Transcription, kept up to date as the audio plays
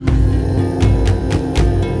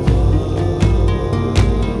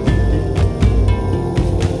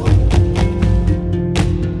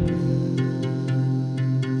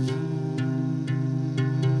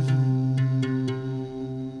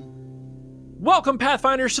Welcome,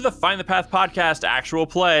 Pathfinders, to the Find the Path podcast actual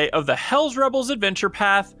play of the Hell's Rebels Adventure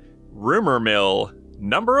Path, Rumor Mill,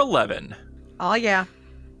 number 11. Oh, yeah.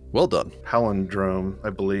 Well done. Palindrome,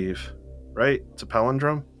 I believe. Right? It's a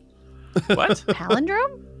palindrome? What?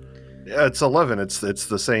 Palindrome? Yeah, it's 11. It's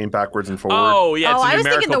the same backwards and forward. Oh, yeah, it's Oh, a I was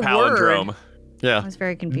thinking numerical the word. palindrome. I Yeah. was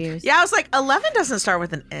very confused. Yeah, I was like, 11 doesn't start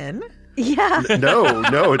with an N. Yeah.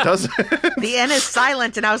 No, it doesn't. The N is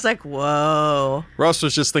silent, and I was like, whoa. Ross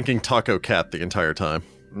was just thinking taco cat the entire time.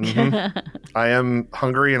 I am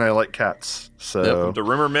hungry and I like cats. So The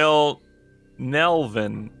Rumor Mill,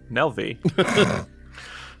 Nelvi. It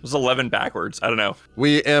was 11 backwards. I don't know.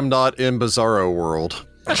 We am not in Bizarro world.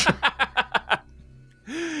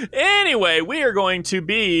 Anyway, we are going to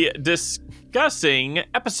be discussing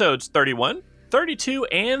episodes 31, 32,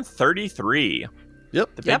 and 33.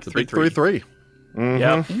 Yep. The big The big 3-3. 3-3.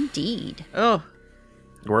 Yep. Indeed. Oh,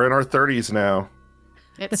 we're in our 30s now.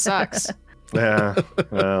 It sucks. Yeah.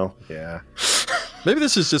 Well, yeah. Maybe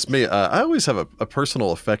this is just me. I always have a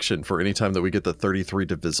personal affection for any time that we get the 33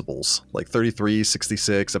 divisibles. Like 33,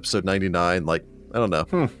 66, episode 99. Like, I don't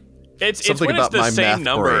know. It's Something when it's about my the same math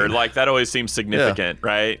number, brain. like that always seems significant,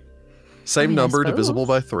 right? Same I mean, I number, suppose. divisible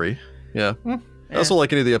by 3. Yeah. I also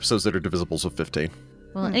like any of the episodes that are divisibles of 15.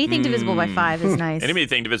 Well, anything divisible by 5 is nice.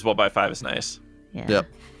 Anything divisible by 5 is nice. Yeah. Yep.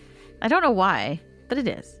 I don't know why, but it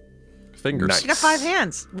is. Fingers. Nice. you got 5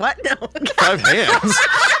 hands. What? No. 5 hands.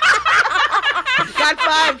 Got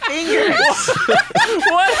 5 fingers.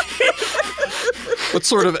 What? What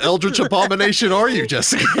sort of eldritch abomination are you,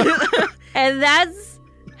 Jessica? And that's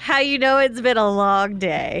how you know it's been a long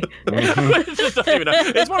day. It just doesn't even know.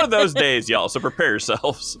 It's one of those days, y'all, so prepare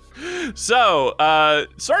yourselves. So,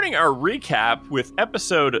 starting our recap with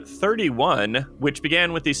episode 31, which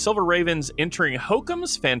began with the Silver Ravens entering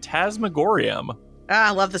Hokum's Phantasmagorium. Ah,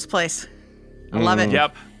 I love this place. I love it.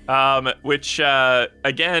 Yep. Which,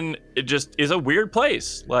 again, it just is a weird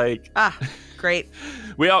place. Like, Ah, great.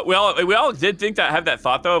 we all did think that, have that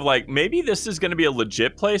thought, though, of like, maybe this is going to be a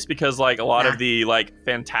legit place because, like, a lot of the, like,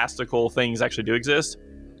 fantastical things actually do exist.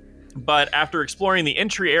 But after exploring the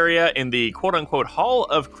entry area in the quote-unquote Hall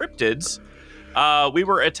of Cryptids, we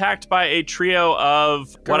were attacked by a trio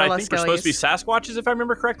of what I Gorilla think were supposed to be Sasquatches, if I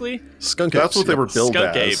remember correctly. Skunk That's apes, what they yep. were billed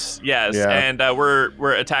Skunk as. apes, yes. Yeah. And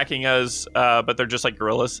we're attacking us, but they're just like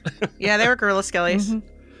gorillas. Yeah, they were gorilla skellies.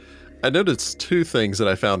 I noticed 2 things that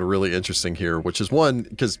I found really interesting here, which is one,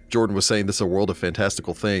 because Jordan was saying this is a world of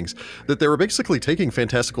fantastical things, that they were basically taking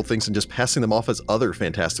fantastical things and just passing them off as other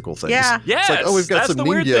fantastical things. Yeah. Yes, It's like, oh, we've got that's some the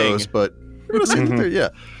weird thing. ninjas, but we're going to say that they're, yeah.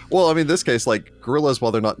 Well, I mean, in this case, like, gorillas,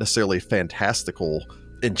 while they're not necessarily fantastical,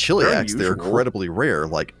 in Chiliacs, they're unusual. incredibly rare.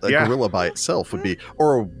 Like, a Yeah. gorilla by itself would be,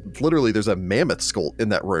 or literally there's a mammoth skull in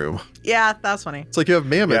that room. Yeah, that was funny. It's like you have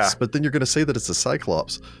mammoths, Yeah. but then you're going to say that it's a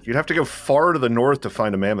cyclops. You'd have to go far to the north to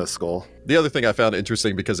find a mammoth skull. The other thing I found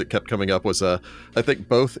interesting because it kept coming up was, I think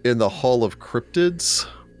both in the Hall of Cryptids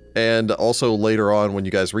and also later on when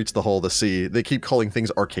you guys reach the Hall of the Sea, they keep calling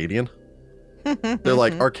things Arcadian. They're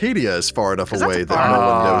like, Arcadia is far enough 'Cause that's away a that no one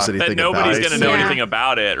bar. knows That anything nobody's about going it. to know Yeah. anything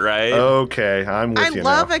about it, right? Okay, I'm with I you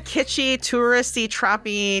love now. a kitschy, touristy,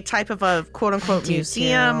 troppy type of a quote-unquote do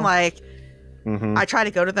museum. too. Like, Mhm. I try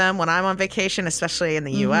to go to them when I'm on vacation, especially in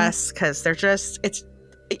the U.S., because they're just,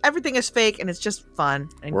 everything is fake and it's just fun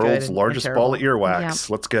and good. World's and largest terrible. ball of earwax.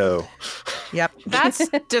 Let's go. Yep. That's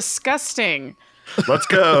disgusting. Let's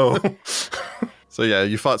go. So yeah,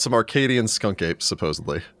 you fought some Arcadian skunk apes,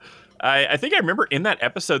 supposedly. I think I remember in that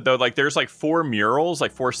episode though, like there's like 4 murals,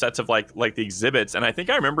 like 4 sets of like the exhibits, and I think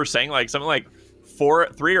I remember saying like something like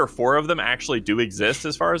 3 or 4 of them actually do exist,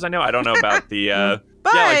 as far as I know. I don't know about the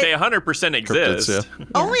But yeah, like they 100% exist. Cryptids, yeah.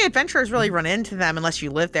 only adventurers really run into them unless you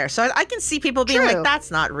live there. So I can see people being True. like, that's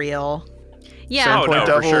not real. Yeah. Oh, no, Point for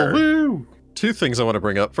Devil, sure. woo! 2 things I want to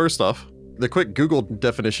bring up. First off, the quick Google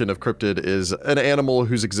definition of cryptid is an animal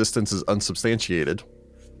whose existence is unsubstantiated.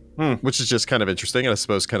 Which is just kind of interesting, and I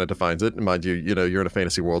suppose kind of defines it. And mind you, you're in a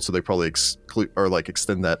fantasy world, so they probably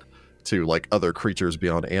extend that to like other creatures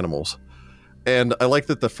beyond animals. And I like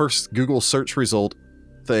that the first Google search result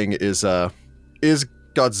thing is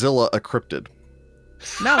Godzilla a cryptid?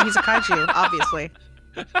 No, he's a kaiju, obviously.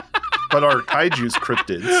 But our kaiju's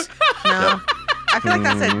cryptids. No. I feel like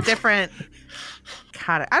that's a different.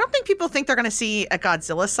 God, I don't think people think they're going to see a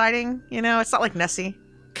Godzilla sighting. It's not like Nessie.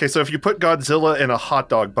 Okay, so if you put Godzilla in a hot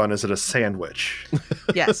dog bun, is it a sandwich?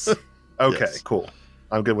 Yes. Okay, Yes. cool.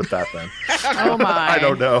 I'm good with that then. Oh my. I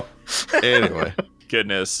don't know. Anyway,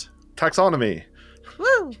 Goodness. Taxonomy.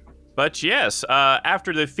 Woo. But yes,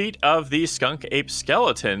 after the defeat of the skunk ape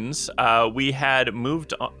skeletons, we had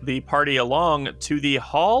moved the party along to the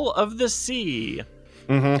Hall of the Sea.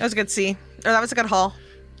 That was a good see. Or that was a good haul.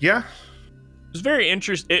 Yeah. It's very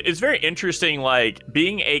interesting, like,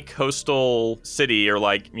 being a coastal city or,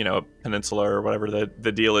 like, you know, peninsula or whatever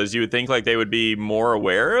the deal is. You would think, like, they would be more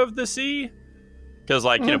aware of the sea. Because,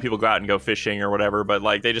 like, you know, people go out and go fishing or whatever. But,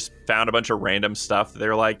 like, they just found a bunch of random stuff. They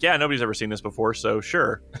were like, yeah, nobody's ever seen this before, so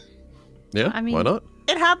sure. Yeah, I mean- why not?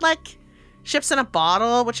 It had like ships in a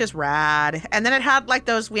bottle, which is rad. And then it had like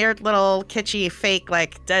those weird little kitschy fake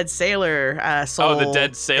like dead sailor soul. Oh, the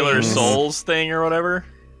dead sailor things. souls thing or whatever.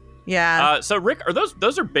 Yeah. So, Rick, are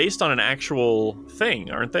those are based on an actual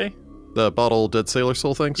thing, aren't they? The bottle dead sailor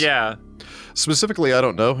soul things? Yeah. Specifically, I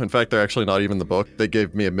don't know. In fact, they're actually not even the book. They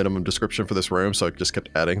gave me a minimum description for this room, so I just kept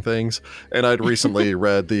adding things. And I'd recently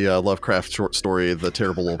read the Lovecraft short story, The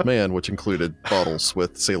Terrible Old Man, which included bottles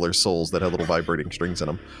with sailor souls that had little vibrating strings in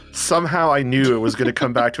them. Somehow I knew it was going to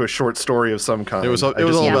come back to a short story of some kind. It was all I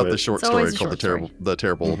just knew about it. the short It's always story a called short The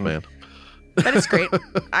Terrible Old Man. That is great.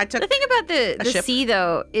 I took The thing about the ship. sea,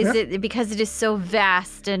 though, is it because it is so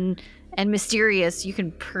vast and mysterious, you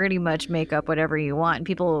can pretty much make up whatever you want, and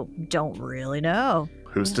people don't really know.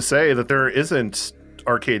 Who's to say that there isn't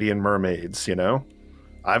Arcadian mermaids, you know?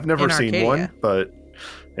 I've never In seen Arcadia. one, but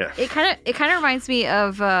It kind of reminds me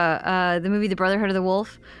of the movie The Brotherhood of the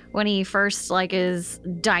Wolf, when he first like is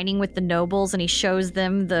dining with the nobles and he shows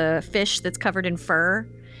them the fish that's covered in fur.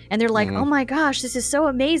 And they're like, oh my gosh, this is so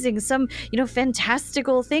amazing. Some,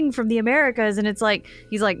 fantastical thing from the Americas. And it's like,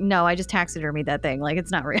 he's like, no, I just taxidermied that thing. Like,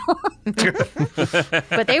 it's not real.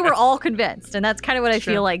 But they were all convinced. And that's kind of what I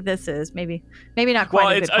feel like this is. Maybe not quite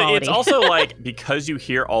Well, a good quality. it's also like, because you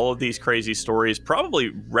hear all of these crazy stories,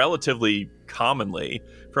 probably relatively commonly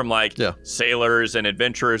from like sailors and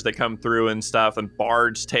adventurers that come through and stuff, and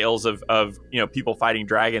bards tales of people fighting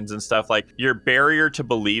dragons and stuff. Like, your barrier to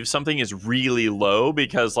believe something is really low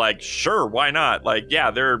because, like, sure, why not? Like,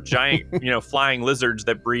 yeah, there are giant flying lizards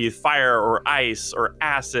that breathe fire or ice or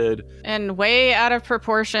acid. And way out of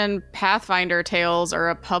proportion, Pathfinder tales are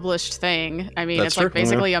a published thing. I mean, That's it's like true.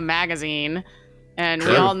 basically a magazine. And we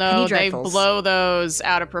True. all know Penny they dreadfuls. blow those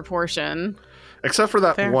out of proportion. except for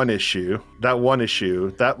that Fair. one issue. That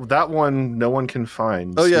one no one can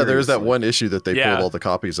find. Oh yeah, there's that seriously. one issue that they Yeah. pulled all the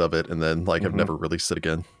copies of it, and then like have never released it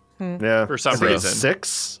again. Yeah, For some I think reason. it's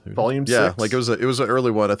 6, volume 6. Yeah, like it was an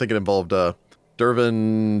early one. I think it involved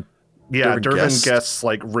Dervin. Yeah, Dervin Dervin Guest. Guest's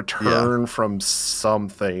like return from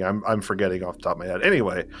something. I'm forgetting off the top of my head.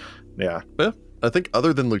 Anyway, yeah. Yeah, I think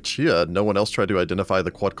other than Lucia, no one else tried to identify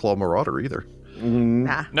the Quad-Claw Marauder either.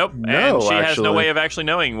 Nah. Nope. No, and she has actually. no way of actually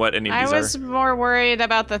knowing what any of I these was are. more worried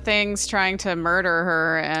about the things trying to murder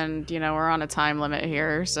her, and we're on a time limit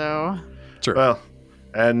here, so Sure. Well,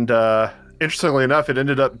 and interestingly enough, it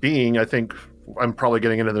ended up being, I think, I'm probably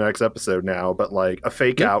getting into the next episode now, but like a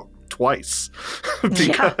fake out twice.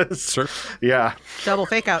 Because, Sure. yeah. Double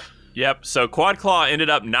fake out. Yep. So Quad Claw ended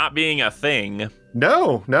up not being a thing.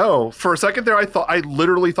 No. For a second there, I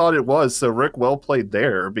literally thought it was. So Rick, well played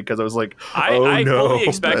there, because I was like, I no. fully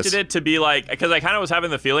expected Nice. it to be like, because I kind of was having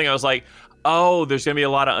the feeling, I was like, oh, there's going to be a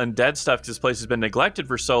lot of undead stuff because this place has been neglected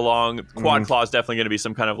for so long. Quad Claw is definitely going to be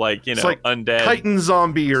some kind of like, It's like undead. Titan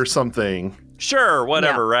zombie or something. Sure,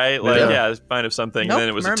 whatever, right? Like, Yeah. it's kind of something. Nope, And then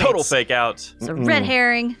it was mermaids. a total fake out. It's a red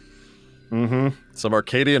herring. Mm-hmm. Some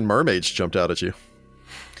Arcadian mermaids jumped out at you.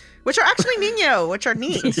 Which are actually Nino, which are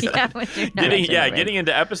neat. Yeah, when you're not Getting actually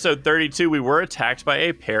into episode 32, we were attacked by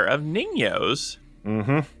a pair of Niños.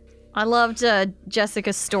 Mm-hmm. I loved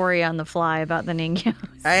Jessica's story on the fly about the Ningyo.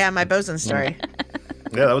 I am my bosun story.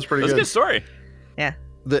 Yeah, that was pretty That's a good. good story. Yeah.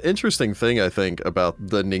 The interesting thing, I think, about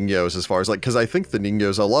the Niños, as far as because I think the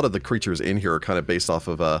Niños, a lot of the creatures in here are kind of based off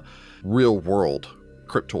of real world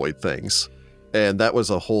cryptoid things. And that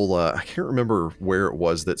was a whole, I can't remember where it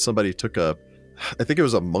was that somebody took I think it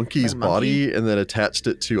was a monkey's A monkey? body and then attached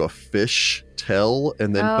it to a fish tail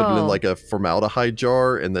and then put it in Oh. like a formaldehyde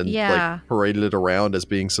jar and then Yeah. like paraded it around as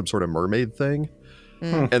being some sort of mermaid thing.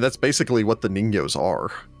 Mm. And that's basically what the Niños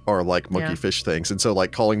are like monkey Yeah. fish things. And so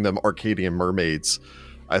like calling them Arcadian mermaids,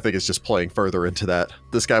 I think it's just playing further into that.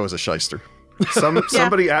 This guy was a shyster.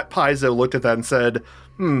 Somebody at Paizo looked at that and said,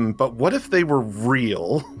 but what if they were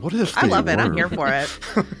real? What if I they love it. I'm were? here for it.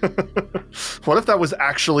 What if that was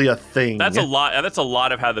actually a thing? That's a lot. That's a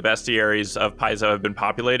lot of how the bestiaries of Paizo have been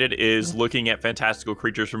populated, is looking at fantastical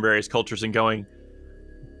creatures from various cultures and going,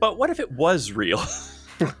 but what if it was real?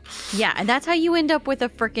 Yeah, and that's how you end up with a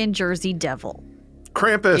frickin' Jersey Devil.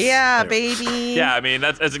 Krampus. Yeah, Anyway, baby. Yeah, I mean,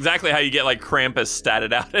 that's exactly how you get like Krampus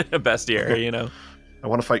statted out in a bestiary, I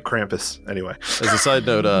want to fight Krampus. Anyway. As a side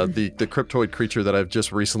note, the cryptoid creature that I've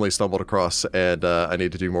just recently stumbled across and I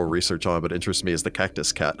need to do more research on, but interests me, is the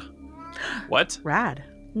cactus cat. What? Rad.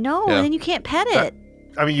 No, Yeah. and then you can't pet it.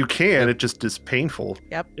 I mean, you can. It just is painful.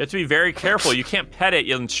 You have to be very careful. You can't pet it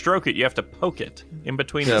and stroke it. You have to poke it in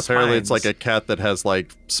between the apparently spines. it's like a cat that has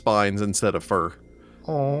like spines instead of fur.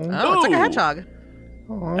 Oh. Oh, it's like a Ooh. hedgehog.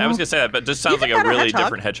 I was gonna say that, but this sounds You like can a pet a really hedgehog.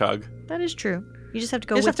 different hedgehog. That is true. You just have to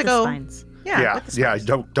go You just with have the to go- spines. Yeah. with the spines.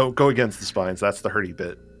 Don't go against the spines. That's the hurty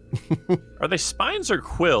bit. Are they spines or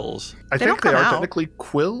quills? I They think don't they come are out. technically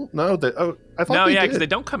quill. No, I thought No, they yeah, did. because they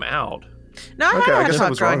don't come out. No, I Okay, had I a guess I hedgehog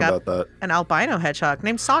was wrong growing up. about that. An albino hedgehog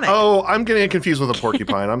named Sonic. Oh, I'm getting it confused with a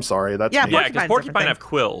porcupine. I'm sorry. That's Yeah, me. Yeah, Porcupine's because a porcupine different have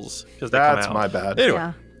quills because they come That's out. my bad. Anyway,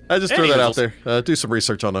 Yeah. I just threw that out Anyways. there. Do some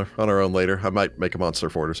research on our own later. I might make a monster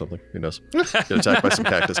for it or something. Who knows? Get attacked by some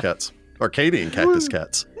cactus cats. Arcadian cactus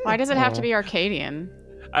cats. Why does it have to be Arcadian?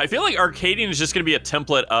 I feel like Arcadian is just going to be a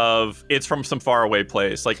template of it's from some faraway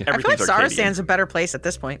place. Like I feel like everything's Arcadian. Sarasan's a better place at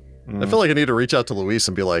this point. I feel like I need to reach out to Luis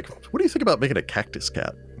and be like, what do you think about making a cactus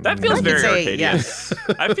cat? That feels I could very say Arcadian. yes.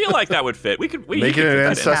 I feel like that would fit. We could Make could it an fit that in.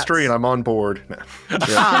 ancestry, and I'm on board.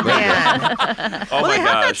 Oh, man. Oh Well, my they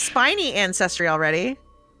have that gosh. spiny ancestry already.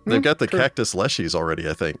 They've got the cactus leshies already,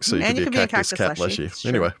 I think. So you And could you be a could be a cactus, cactus cat leshy. leshy. It's true.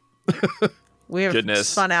 Anyway, We have Goodness.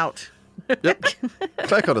 spun out. yep.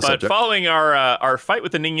 Back on the But subject. following our fight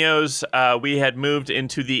with the Niños, we had moved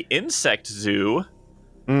into the insect zoo,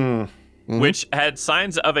 which had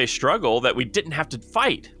signs of a struggle that we didn't have to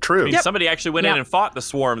fight. True. I mean, Yep. somebody actually went in Yep. and fought the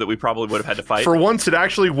swarm that we probably would have had to fight. For once, it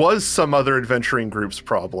actually was some other adventuring group's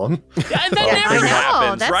problem. Yeah, and that I never know,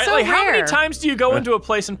 happens, that's right? so Like, how many rare. times do you go into a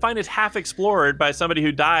place and find it half explored by somebody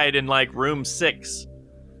who died in like room 6?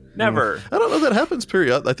 Never. I don't know if that happens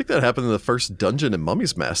period. I think that happened in the first dungeon in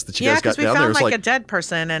Mummy's Mask that you Yeah, guys got because we down there. It found was like like, a dead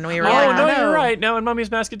person and we were Oh, like, no, oh, you're right. No, in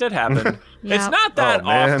Mummy's Mask, it did happen. It's Yep. not that Oh,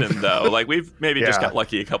 man. often, though. Like, we've maybe just Yeah. got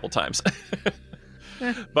lucky a couple times.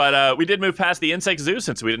 But we did move past the insect zoo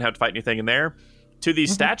since we didn't have to fight anything in there to the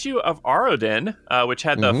statue of Arodin, which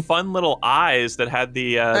had the fun little eyes that had the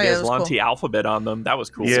yeah, that was Aslanti alphabet on them. That was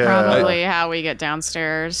cool. Yeah. Probably how we get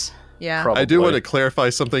downstairs. Yeah. Probably. I do want to clarify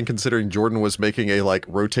something considering Jordan was making a like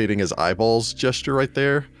rotating his eyeballs gesture right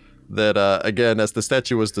there. That again, as the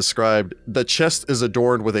statue was described, the chest is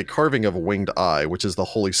adorned with a carving of a winged eye, which is the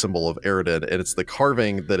holy symbol of Arodin, and it's the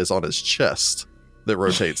carving that is on his chest that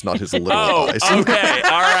rotates, not his literal Oh, eyes. okay.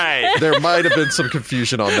 All right. There might have been some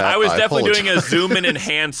confusion on that. I was definitely apologize. doing a zoom and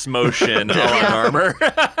enhance motion on armor.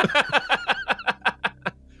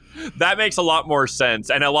 That makes a lot more sense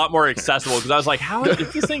and a lot more accessible because I was like, how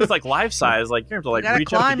if this thing's like life size, like you have to like gotta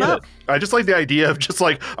reach up to climb get up. it. I just like the idea of just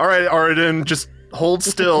like, all right, Arodin, just hold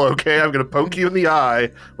still, okay? I'm gonna poke you in the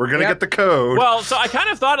eye. We're gonna Yep. get the code. Well, so I kind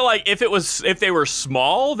of thought like if they were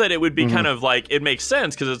small, that it would be kind of like it makes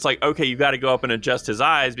sense because it's like okay, you got to go up and adjust his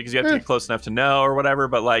eyes because you have to get close enough to know or whatever.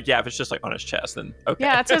 But like if it's just like on his chest, then okay.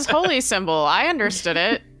 Yeah, it's his holy symbol. I understood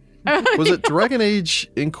it. Was it Dragon Age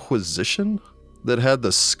Inquisition that had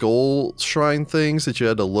the skull shrine things that you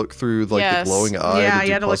had to look through, like Yes. the glowing eye? Yeah, to you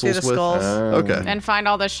do had to look through the puzzles with? skulls. Okay. And find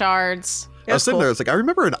all the shards. I was sitting cool. there, I was like, I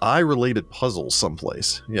remember an eye-related puzzle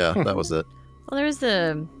someplace. Yeah, that was it. Well, there's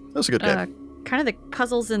the That was a good game. kind of the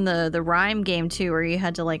puzzles in the rhyme game too, where you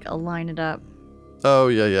had to like align it up. Oh,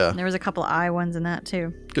 yeah, yeah. And there was a couple eye ones in that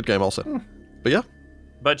too. Good game also. But yeah,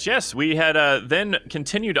 But yes, we had then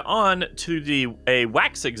continued on to a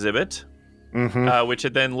wax exhibit, which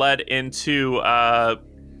had then led into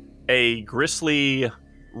a grisly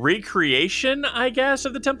recreation, I guess,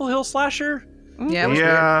 of the Temple Hill slasher. Yeah, it was weird.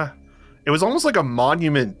 yeah. It was almost like a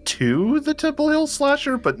monument to the Temple Hill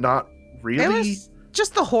slasher, but not really. It was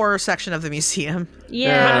just the horror section of the museum.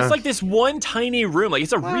 Yeah. But it's like this one tiny room. Like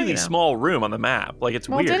it's a Well, really you know. small room on the map. Like it's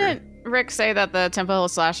Well, weird. didn't Rick say that the Temple Hill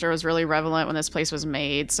slasher was really relevant when this place was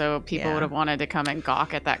made, so people Yeah. would have wanted to come and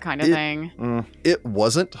gawk at that kind of It- thing? it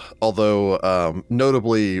wasn't, although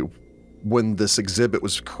notably when this exhibit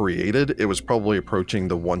was created, it was probably approaching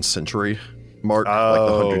the 1 century mark, like the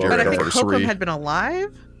Oh, 100-year But I think anniversary. Hokum had been alive.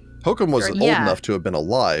 Hokum was old Yeah. enough to have been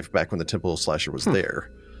alive back when the Temple Hill Slasher was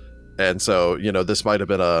there. And so, this might have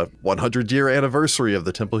been a 100-year anniversary of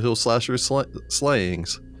the Temple Hill Slasher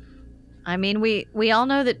slayings. I mean, we all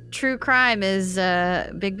know that true crime is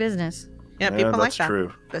big business. Yeah, people like that's that.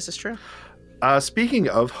 true. This is true. Speaking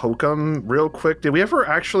of Hokum, real quick, did we ever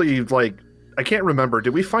actually, I can't remember,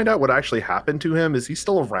 did we find out what actually happened to him? Is he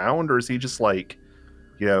still around, or is he just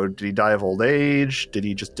did he die of old age? Did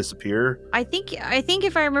he just disappear? I think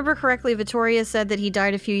if I remember correctly, Vittoria said that he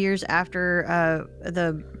died a few years after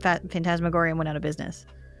the Phantasmagorium went out of business.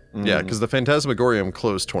 Yeah, because the Phantasmagorium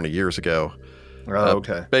closed 20 years ago. Oh,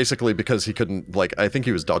 okay. Basically because he couldn't, I think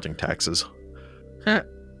he was dodging taxes.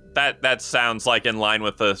 That sounds like in line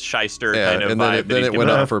with the shyster Yeah, kind of and vibe. then that he's it went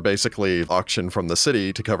giving up for basically auction from the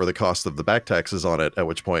city to cover the cost of the back taxes on it, at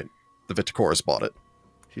which point the Viticoris bought it.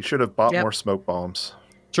 He should have bought Yep. more smoke bombs.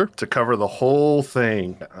 Sure. To cover the whole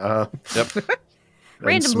thing. Yep.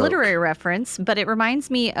 Random literary reference, but it reminds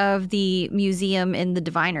me of the museum in the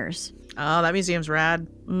Diviners. Oh, that museum's rad.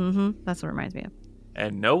 Mm-hmm. That's what it reminds me of.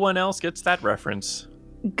 And no one else gets that reference.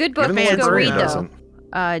 Good book Even the to go read, librarian though.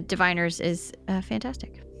 doesn't. Diviners is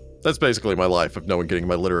fantastic. That's basically my life of no one getting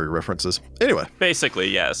my literary references. Anyway, Basically,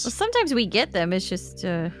 Well, yes. sometimes we get them. It's just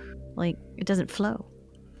like it doesn't flow.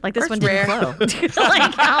 Like this Or one it's didn't rare. flow.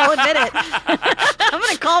 Like I'll admit it. I'm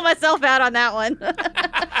gonna call myself out on that one.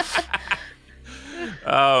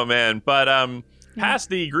 Oh man, but past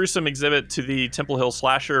the gruesome exhibit to the Temple Hill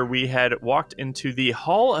slasher, we had walked into the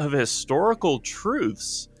Hall of Historical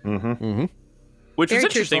Truths, Mm-hmm. which Very was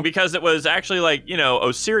interesting truthful. because it was actually like,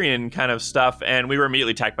 Osirian kind of stuff, and we were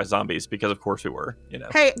immediately attacked by zombies because of course we were,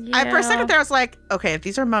 Hey, for a Yeah. second there, I was like, okay, if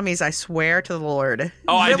these are mummies, I swear to the Lord.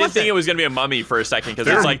 Oh, I It did wasn't. think it was going to be a mummy for a second because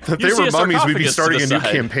If it's like, if you they see were a mummies, we'd be sarcophagus to starting the a new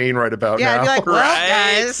side. campaign right about Yeah, now. I'd be like, well, Right?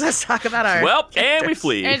 guys, let's talk about our. Well, and we characters.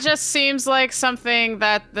 flee. It just seems like something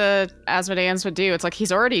that the Asmodeans would do. It's like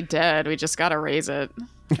he's already dead. We just gotta raise it.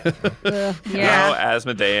 No, Yeah.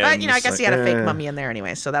 Asmodeans. But, I guess he had a fake eh. mummy in there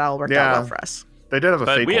anyway, so that all worked Yeah. out well for us. They did have a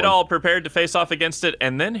But fake we had one. all prepared to face off against it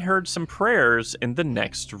and then heard some prayers in the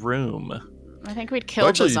next room. I think we'd kill well,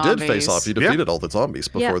 actually, the you zombies. did face off. You defeated all the zombies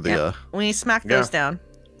before the. We smacked those down.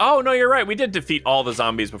 Oh, no, you're right. We did defeat all the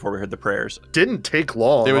zombies before we heard the prayers. Didn't take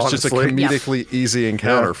long. It was just a honestly. comedically easy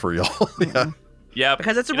encounter Yeah. for y'all. Yeah. Yep.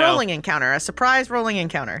 Because it's a you know, rolling encounter, a surprise rolling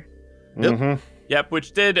encounter. Yep. Mhm. Yep,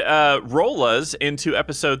 which did roll us into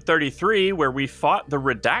episode 33 where we fought the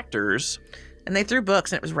Redactors. And they threw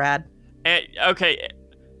books, and it was rad. And, okay,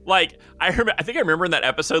 like, I think I remember in that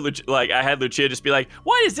episode, like, I had Lucia just be like,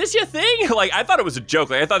 what, is this your thing? Like, I thought it was a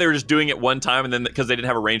joke. Like, I thought they were just doing it one time, and then because they didn't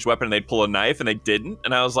have a ranged weapon, they'd pull a knife, and they didn't.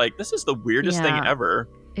 And I was like, this is the weirdest thing Yeah. ever.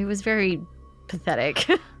 It was very pathetic.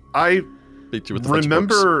 I Beat you with a bunch of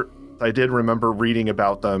books. remember. I did remember reading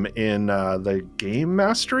about them in the Game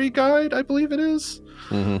Mastery Guide, I believe it is.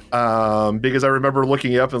 Mhm. Because I remember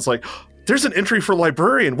looking up and it's like, there's an entry for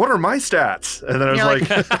librarian. What are my stats? And then I was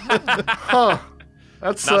You're like, huh.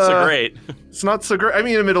 That's Not so great. It's not so great. I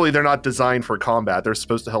mean, admittedly, they're not designed for combat. They're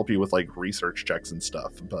supposed to help you with like research checks and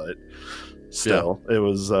stuff. But still, it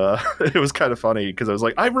was it was kind of funny because I was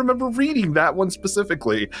like, I remember reading that one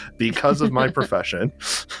specifically because of my profession.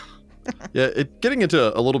 Yeah, getting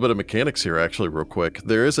into a little bit of mechanics here, actually, real quick.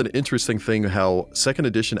 There is an interesting thing how second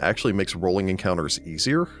edition actually makes rolling encounters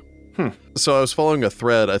easier. So I was following a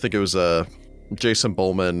thread. I think it was Jason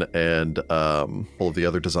Bowman and all of the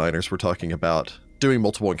other designers were talking about doing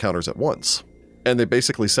multiple encounters at once. And they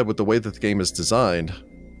basically said with the way that the game is designed,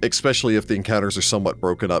 especially if the encounters are somewhat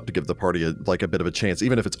broken up to give the party a bit of a chance,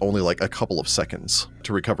 even if it's only like a couple of seconds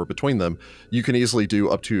to recover between them, you can easily do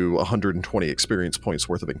up to 120 experience points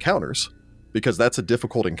worth of encounters, because that's a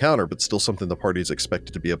difficult encounter, but still something the party is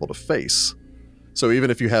expected to be able to face. So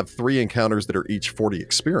even if you have 3 encounters that are each 40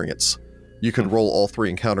 experience, you can roll all 3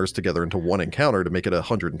 encounters together into one encounter to make it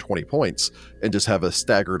 120 points and just have a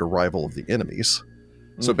staggered arrival of the enemies.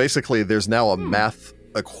 So basically, there's now a math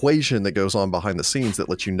equation that goes on behind the scenes that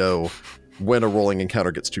lets you know when a rolling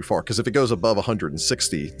encounter gets too far. Because if it goes above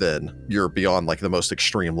 160, then you're beyond like the most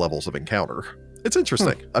extreme levels of encounter. It's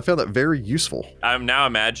interesting. I found that very useful. I'm now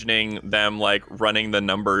imagining them like running the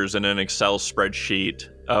numbers in an Excel spreadsheet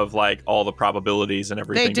of like all the probabilities and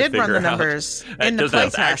everything. They did to run figure the out. numbers in the Because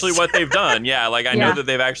that's playtest. actually what they've done. Yeah, like I Yeah. know that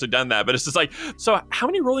they've actually done that, but it's just like, so how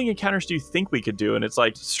many rolling encounters do you think we could do? And it's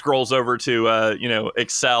like scrolls over to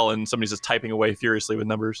Excel, and somebody's just typing away furiously with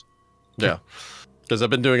numbers. Yeah. Because I've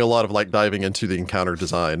been doing a lot of like diving into the encounter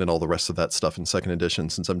design and all the rest of that stuff in second edition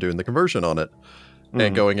since I'm doing the conversion on it.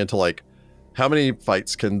 And going into like, how many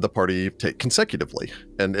fights can the party take consecutively?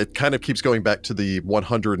 And it kind of keeps going back to the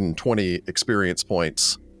 120 experience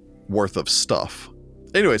points worth of stuff.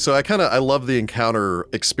 Anyway, so I love the encounter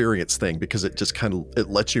experience thing because it just it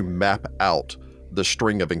lets you map out the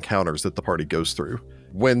string of encounters that the party goes through.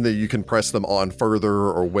 When you can press them on further,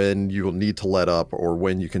 or when you will need to let up, or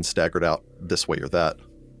when you can stagger it out this way or that.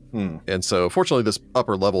 And so fortunately, this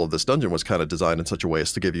upper level of this dungeon was kind of designed in such a way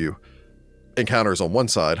as to give you encounters on one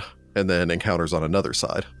side and then encounters on another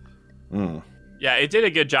side. Yeah, it did a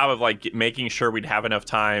good job of like making sure we'd have enough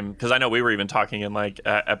time, because I know we were even talking in like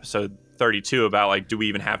episode 32 about like, do we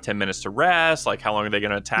even have 10 minutes to rest? Like, how long are they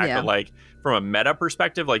going to attack? Yeah. But like from a meta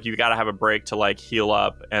perspective, like you got to have a break to like heal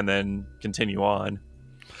up and then continue on.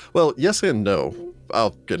 Well, yes and no. I'll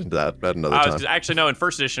get into that at another time. Actually, no, in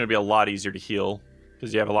first edition, it'd be a lot easier to heal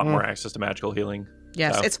because you have a lot more access to magical healing.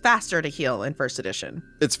 Yes, So- it's faster to heal in first edition.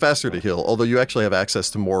 It's faster to heal, although you actually have access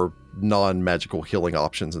to more non-magical healing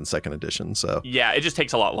options in second edition. So, Yeah, it just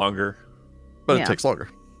takes a lot longer. but Yeah. it takes longer.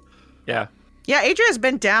 Yeah. Yeah, Adria has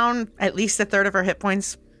been down at least a third of her hit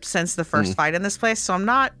points since the first fight in this place, so I'm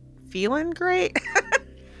not feeling great.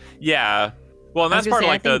 Yeah. Well, and I that's was gonna part of say, I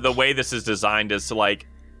like think- the way this is designed is to like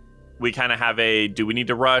we kind of have a do we need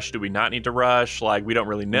to rush? Do we not need to rush? Like we don't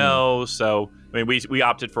really know. So I mean we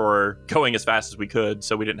opted for going as fast as we could,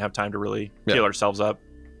 so we didn't have time to really Yeah. heal ourselves up.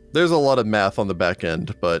 There's a lot of math on the back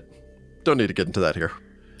end, but don't need to get into that here.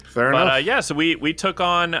 Fair enough. But yeah, so we took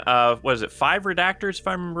on what is it, 5 redactors if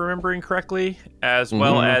I'm remembering correctly, as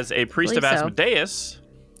well Mhm. as a priest of Believe so. Asmodeus,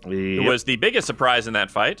 who Yep. was the biggest surprise in that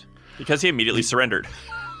fight because he immediately surrendered.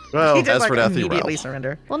 well, He did as like for Nathy immediately Rao.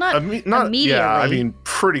 surrender. Well, not not immediately. yeah. I mean,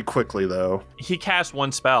 pretty quickly though. He cast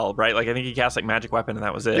one spell, right? Like I think he cast like magic weapon, and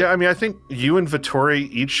that was it. Yeah, I mean, I think you and Vittori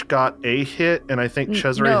each got a hit, and I think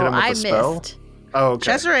Cesare no, hit him with I a spell. missed. Oh,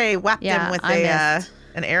 okay. Cesare whacked Yeah, him with I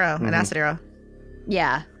an arrow, an Mhm. acid arrow.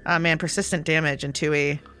 Yeah. Man, persistent damage and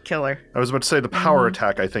 2E killer. I was about to say the power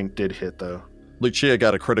attack. I think did hit though. Lucia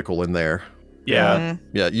got a critical in there. Yeah. Mhm.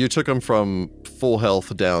 Yeah, you took him from full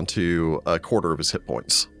health down to a quarter of his hit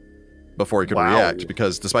points before he could Wow. react,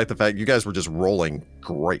 because despite the fact you guys were just rolling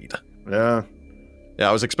great. Yeah. Yeah,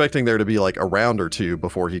 I was expecting there to be like a round or two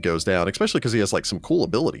before he goes down, especially because he has like some cool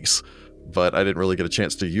abilities. But I didn't really get a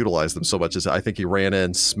chance to utilize them so much as I think he ran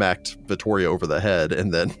in, smacked Vittoria over the head,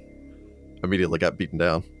 and then immediately got beaten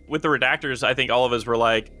down. With the redactors, I think all of us were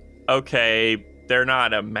like, okay, they're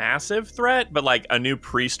not a massive threat, but like a new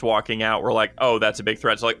priest walking out, we're like, oh, that's a big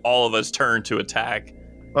threat. So like all of us turned to attack.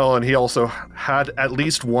 Well, and he also had at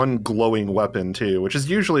least one glowing weapon too, which is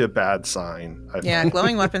usually a bad sign. I Yeah, think.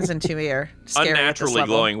 glowing weapons in 2E are scary at this Unnaturally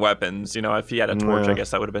level. glowing weapons. You know, if he had a torch, Yeah. I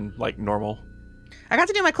guess that would have been like normal. I got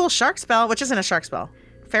to do my cool shark spell, which isn't a shark spell.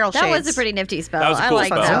 Feral That Shades. was a pretty nifty spell. That was a cool I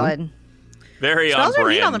like spell. that one. Very on Spells are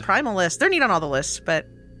neat on the brand. primal list. They're neat on all the lists, but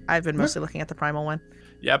I've been mostly looking at the primal one.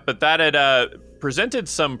 Yeah, but that had presented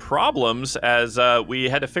some problems as we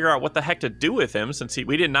had to figure out what the heck to do with him since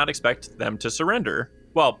we did not expect them to surrender.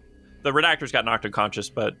 Well, the redactors got knocked unconscious,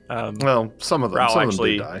 but Well, some of them, Rao some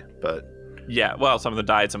actually- of them did die, but yeah, well, some of them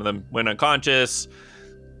died, some of them went unconscious.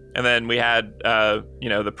 And then we had,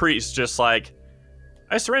 the priest just like,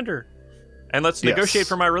 I surrender. And let's Yes. negotiate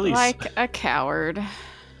for my release. Like a coward.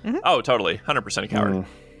 Oh, totally. 100% a coward.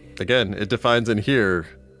 Mm. Again, it defines in here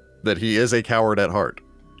that he is a coward at heart.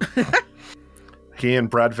 He and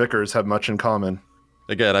Brad Vickers have much in common.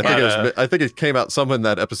 Again, I think But, I think it came out some in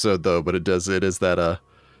that episode though, but it is that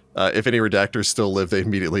if any redactors still live, they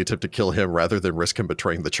immediately attempt to kill him rather than risk him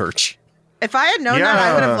betraying the church. If I had known that,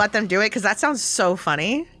 I would Yeah. have let them do it because that sounds so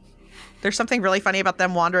funny. There's something really funny about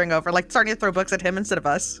them wandering over, like starting to throw books at him instead of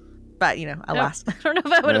us. But, alas. I don't know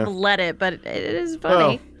if I would have Yeah. let it, but it is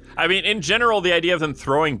funny. I mean, in general, the idea of them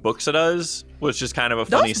throwing books at us was just kind of a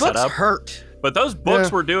funny Those books setup. hurt. But those books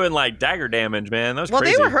Yeah. were doing like dagger damage, man. That was Well,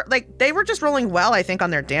 crazy. they were hurt. Like, they were just rolling well, I think, on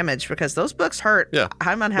their damage because those books hurt. Yeah.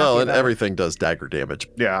 I'm unhappy Well, and about it. everything does dagger damage.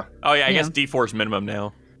 Yeah. Oh, yeah, I Yeah. guess D4's minimum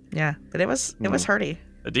now. Yeah, but it was hurty.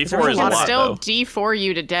 The There's D4 a is a lot Can of lot, still though. D4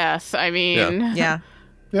 you to death. I mean, Yeah.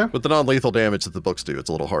 With the non-lethal damage that the books do, it's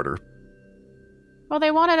a little harder. well,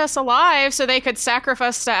 they wanted us alive so they could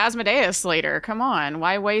sacrifice to Asmodeus later. Come on,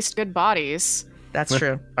 why waste good bodies? That's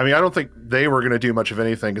true. I mean, I don't think they were going to do much of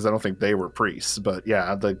anything because I don't think they were priests. But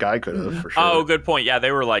yeah, the guy could have for sure. Oh, good point. Yeah,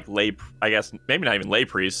 they were like lay, I guess, maybe not even lay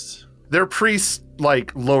priests. They're priests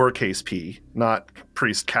like lowercase p, not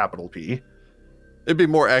priest capital P. It'd be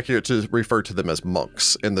more accurate to refer to them as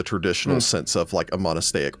monks in the traditional sense of like a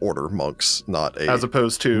monastic order monks, not a As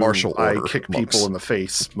opposed to martial I order kick monks. people in the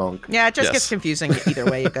face monk. Yeah, it just Yes. gets confusing either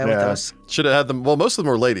way you go with Yeah. those. Should have had them. Well, most of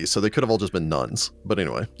them were ladies, so they could have all just been nuns. But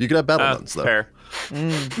anyway, you could have battle nuns though. Fair.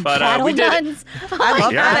 Mm. But Battle we did. nuns. Oh I my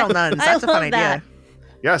love Yeah. battle nuns. I That's a fun love idea. that.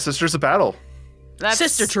 Yeah, Sisters of Battle. That's,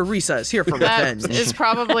 Sister Teresa is here for that revenge. is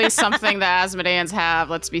probably something the Asmodeans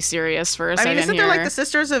have. Let's be serious for a I second mean, isn't here. there like the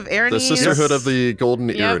Sisters of Arani? The Sisterhood of the Golden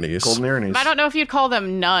Yep. Irenes. Golden Earrings. I don't know if you'd call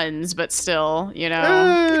them nuns, but still,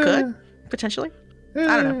 Could, potentially.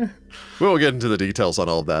 I don't know. We'll get into the details on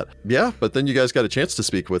all of that. Yeah, but then you guys got a chance to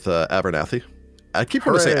speak with Abernathy. I keep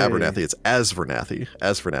wanting to say Hooray. Abernathy. It's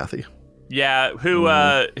Asvernathy. Yeah,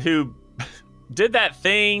 who did that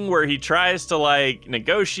thing where he tries to like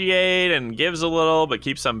negotiate and gives a little but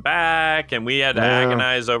keeps some back, and we had to Yeah.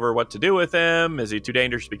 agonize over what to do with him. Is he too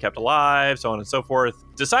dangerous to be kept alive? So on and so forth.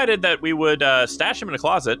 Decided that we would stash him in a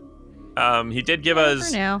closet. He did give For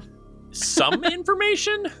us now. some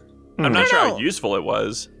information. I'm Hmm. not I sure don't how know. useful it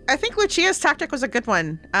was. I think Lucia's tactic was a good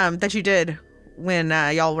one that you did, when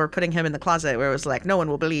y'all were putting him in the closet, where it was like, no one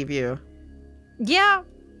will believe you. Yeah.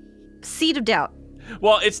 Seed of doubt.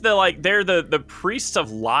 Well, it's they're the priests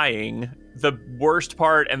of lying. The worst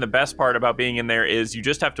part and the best part about being in there is you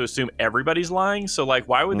just have to assume everybody's lying. So, like,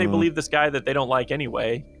 why would they believe this guy that they don't like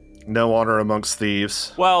anyway? No honor amongst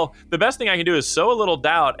thieves. Well, the best thing I can do is sow a little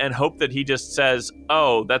doubt and hope that he just says,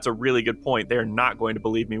 oh, that's a really good point. They're not going to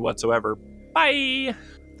believe me whatsoever. Bye.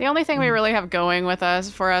 The only thing we really have going with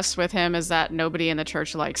with him is that nobody in the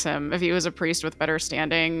church likes him. If he was a priest with better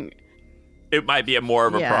standing, It might be more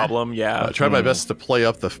of a problem, yeah. I try my best to play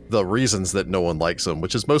up the reasons that no one likes him,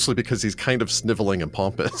 which is mostly because he's kind of sniveling and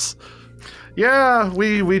pompous. Yeah,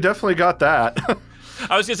 we definitely got that.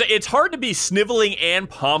 I was gonna say, it's hard to be sniveling and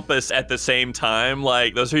pompous at the same time.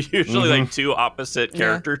 Like, those are usually like two opposite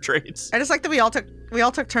character traits. I just like that we all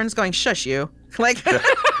took turns going, shush you. Like,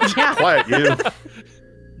 Yeah. Quiet you.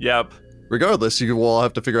 Yep. Regardless, you will all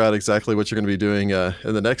have to figure out exactly what you're going to be doing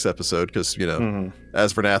in the next episode, because,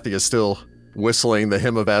 Asvernathi is still whistling the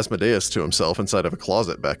hymn of Asmodeus to himself inside of a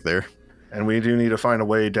closet back there. And we do need to find a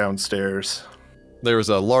way downstairs. There was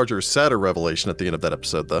a larger, sadder revelation at the end of that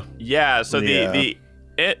episode, though. Yeah, so Yeah.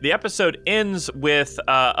 the episode ends with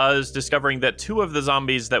us discovering that two of the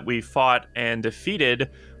zombies that we fought and defeated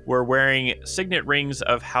were wearing signet rings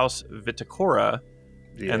of House Viticora,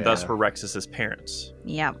 and thus were Rexus's parents.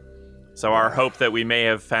 Yeah. So our hope that we may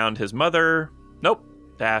have found his mother, nope,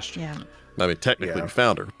 dashed. Yeah. I mean, technically we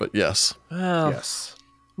found her, but yes. Well, Yes.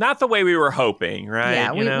 not the way we were hoping, right?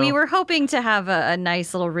 Yeah, You know? we were hoping to have a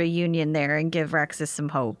nice little reunion there and give Rexus some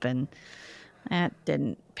hope, and that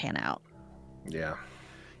didn't pan out. Yeah.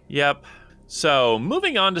 Yep. So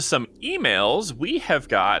moving on to some emails, we have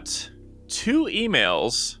got 2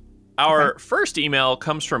 emails. Our first email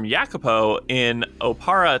comes from Jacopo in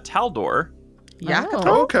Opara Taldor. Jacopo.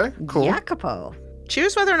 Oh, okay. Cool. Jacopo.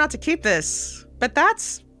 Choose whether or not to keep this. But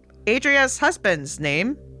that's Adria's husband's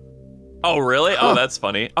name. Oh, really? Oh, that's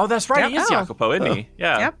funny. Oh, that's right. Yep. He is Oh. Jacopo, isn't he?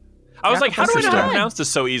 Yeah. Yep. I was like, how do I know how to Jacopo's pronounce this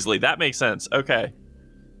so easily? That makes sense. Okay.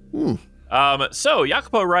 Hmm. So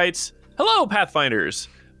Jacopo writes, "Hello, Pathfinders.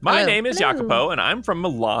 My Hello. name is Hello. Jacopo, and I'm from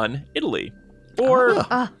Milan, Italy. Or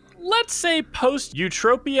let's say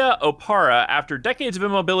post-Eutropia Opara, after decades of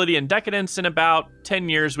immobility and decadence, in about 10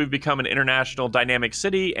 years, we've become an international dynamic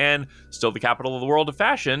city and still the capital of the world of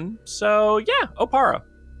fashion. So yeah, Opara.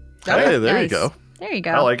 Hey, there you Nice. go. There you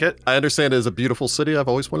go. I like it. I understand it is a beautiful city. I've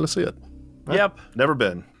always wanted to see it. Yep. Never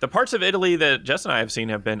been. The parts of Italy that Jess and I have seen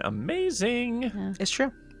have been amazing. It's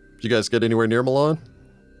true. Did you guys get anywhere near Milan?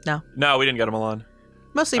 No, we didn't go to Milan.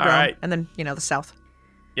 Mostly All Rome. right. And then, the south.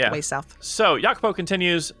 Yeah. Way south. So, Jacopo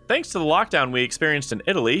continues, thanks to the lockdown we experienced in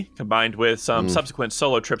Italy, combined with some subsequent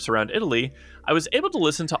solo trips around Italy, I was able to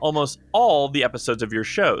listen to almost all the episodes of your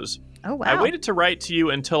shows. Oh, wow. I waited to write to you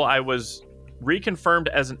until I was reconfirmed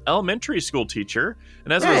as an elementary school teacher,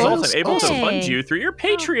 and as a Hey. result, I'm able to Hey. fund you through your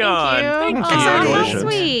Patreon. thank you. Oh, Congratulations. how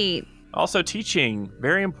sweet. Also, teaching,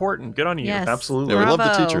 very important. Good on you. Yes. Absolutely. Yeah, we love the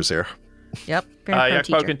Bravo. teachers here. Yep. Very pro Jacopo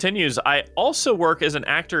teacher. continues, I also work as an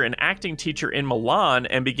actor and acting teacher in Milan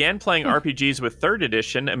and began playing RPGs with 3rd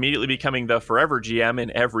edition, immediately becoming the forever GM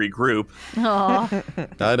in every group. Aw.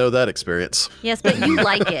 I know that experience. Yes, but you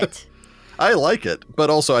like it. I like it, but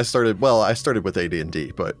also I started with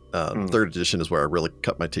AD&D, but 3rd edition is where I really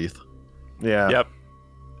cut my teeth. Yeah.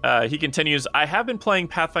 Yep. He continues, I have been playing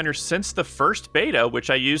Pathfinder since the first beta, which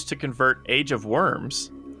I used to convert Age of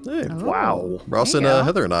Worms. Hey, Wow. Ross There and you go.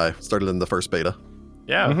 Heather and I started in the first beta.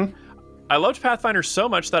 Yeah. I loved Pathfinder so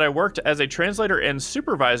much that I worked as a translator and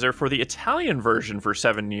supervisor for the Italian version for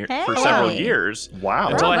several Hey. years Wow.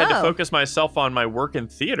 until I had to Bravo. focus myself on my work in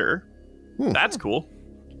theater. That's cool.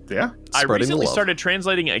 Yeah. I Spreading the recently love. started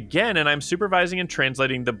translating again, and I'm supervising and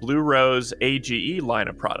translating the Blue Rose AGE line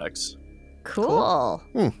of products. Cool.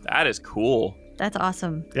 That is cool. That's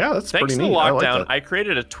awesome. Yeah, that's Thanks pretty to the neat. I like lockdown, that. I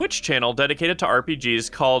created a Twitch channel dedicated to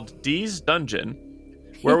RPGs called D's Dungeon,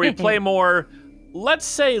 where we play more, let's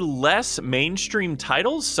say, less mainstream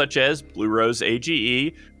titles such as Blue Rose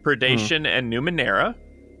AGE, Predation, and Numenera.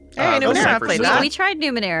 Hey, those Numenera, I cyphers played as that. well. We tried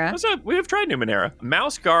Numenera. We have tried Numenera.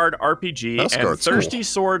 Mouse Guard RPG Mouse and Guard's Thirsty cool.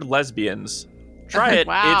 Sword Lesbians. Try it.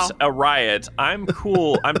 Wow. It's a riot. I'm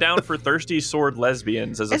cool. I'm down for Thirsty Sword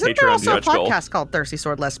Lesbians as a Isn't there Patreon also a stretch goal. podcast called Thirsty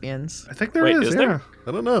Sword Lesbians? I think there Wait, is. is Yeah. there?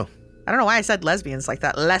 I don't know. I don't know why I said lesbians like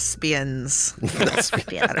that. Lesbians. I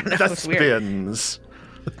don't know. That's It's weird. Thespians.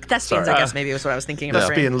 Thespians, I guess maybe was what I was thinking of.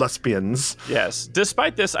 Lesbians. Yes.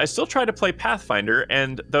 Despite this, I still try to play Pathfinder,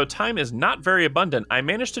 and though time is not very abundant, I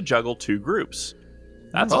managed to juggle 2 groups.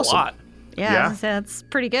 That's Awesome. a lot. Yeah, Yeah. that's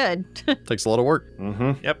pretty good. Takes a lot of work.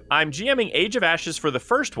 Mm-hmm. Yep, I'm GMing Age of Ashes for the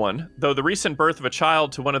first one, though the recent birth of a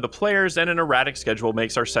child to one of the players and an erratic schedule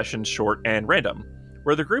makes our sessions short and random.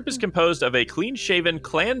 Where the group is composed of a clean-shaven,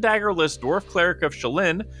 clan-daggerless dwarf cleric of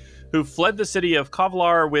Shalin, who fled the city of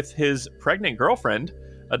Kovlar with his pregnant girlfriend,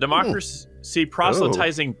 a democracy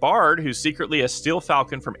proselytizing bard who's secretly a steel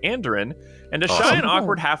falcon from Andoran, and a shy and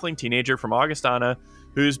awkward halfling teenager from Augustana,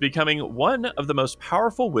 who's becoming one of the most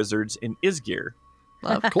powerful wizards in Isgir.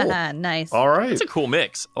 Cool. Nice. All right. It's a cool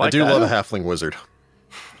mix. I I like do that. love a halfling wizard.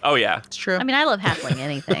 Oh, yeah. It's true. I mean, I love halfling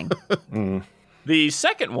anything. The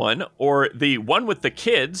second one, or the one with the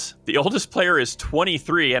kids, the oldest player is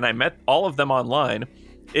 23, and I met all of them online,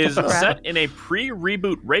 is set in a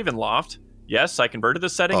pre-reboot Ravenloft. Yes, I converted the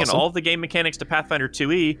setting and Awesome. all of the game mechanics to Pathfinder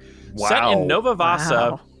 2e. Wow. Set in Nova Vasa,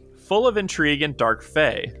 Wow. full of intrigue and dark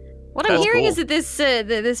fae. What I'm That's hearing cool. is that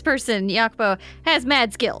this person, Yakbo, has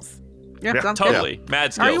mad skills. Yeah, Yeah, sounds Totally. Mad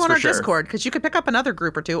Are skills you on for our sure. Discord? Because you could pick up another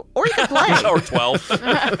group or two, or you could play. Or 12.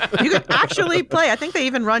 You could actually play. I think they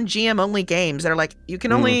even run GM-only games. They're like, you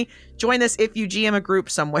can only join this if you GM a group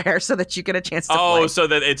somewhere so that you get a chance to play. So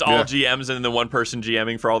that it's all Yeah. GMs and then one person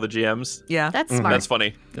GMing for all the GMs. Yeah. That's smart. That's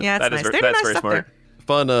funny. Yeah, it's That nice. is They do that's nice very stuff smart.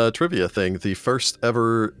 Fun trivia thing. The first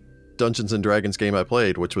ever Dungeons and Dragons game I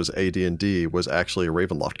played, which was AD&D, was actually a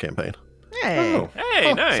Ravenloft campaign. Hey. Oh.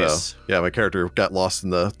 Hey, nice. So, yeah, my character got lost in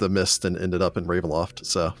the mist and ended up in Ravenloft.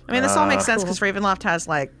 So, I mean, this all makes sense Cool. because Ravenloft has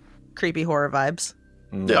like creepy horror vibes.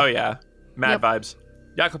 Oh, yeah. Mad vibes.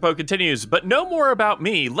 Jacopo continues, but no more about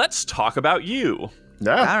me. Let's talk about you.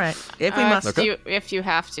 Yeah. All right. If we must. If you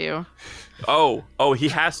have to. Oh, he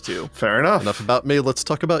has to. Fair enough. enough about me. Let's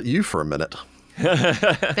talk about you for a minute.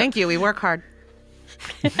 Thank you. We work hard.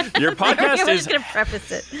 Your podcast I'm is just gonna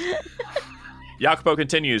preface it. Jacopo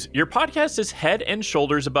continues, your podcast is head and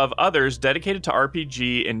shoulders above others dedicated to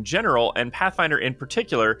RPG in general and Pathfinder in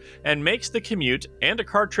particular, and makes the commute and a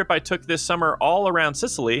card trip I took this summer all around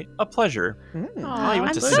Sicily a pleasure. Aw, you went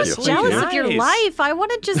I'm to so Sicily. jealous of your Nice. life. I want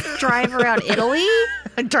to just drive around Italy.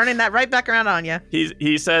 I'm turning that right back around on you.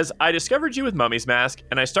 He says, I discovered you with Mummy's Mask,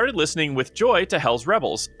 and I started listening with joy to Hell's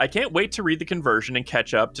Rebels. I can't wait to read the conversion and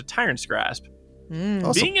catch up to Tyrant's Grasp.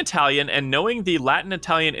 Awesome. Being Italian and knowing the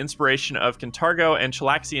Latin-Italian inspiration of Cantargo and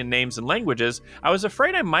Chilaxian names and languages, I was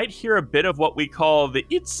afraid I might hear a bit of what we call the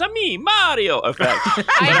 "It's-a-me, Mario" effect.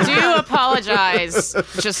 I do apologize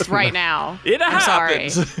just right now. It I'm sorry.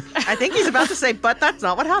 happens. I think he's about to say, but that's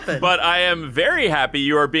not what happened. But I am very happy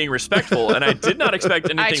you are being respectful, and I did not expect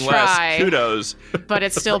anything less. try. Kudos. But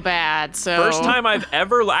it's still bad. So First time I've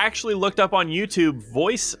ever actually looked up on YouTube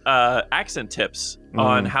voice accent tips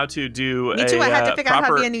on how to do Me too. I had to figure out how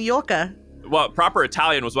proper, to be a New Yorker. well, proper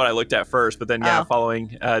Italian was what I looked at first, but then Oh.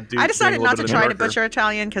 following. I doing decided a little not to bit of try New to Yorker. butcher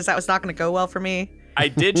Italian because that was not going to go well for me. I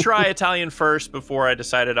did try Italian first before I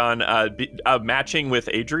decided on matching with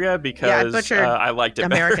Adria because butchered I liked it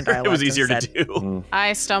American better. It was dialect easier to instead. do.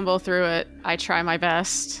 I stumble through it. I try my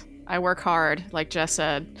best. I work hard, like Jess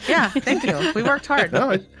said. Yeah, thank you. We worked hard.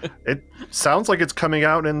 No, it sounds like it's coming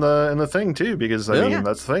out in the thing too, because I Yeah. mean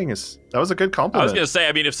that's the thing is that was a good I compliment. was gonna say,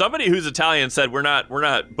 I mean, if somebody who's Italian said we're not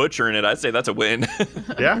butchering it, I'd say that's a win.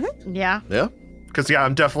 Yeah, Yeah. Yeah. because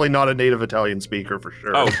I'm definitely not a native Italian speaker for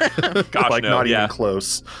sure. Oh, gosh, like no, not yeah. even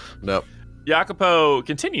close. No. Jacopo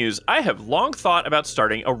continues, I have long thought about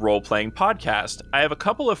starting a role-playing podcast. I have a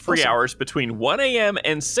couple of free hours between 1 a.m.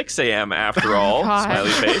 and 6 a.m. after all. God. Smiley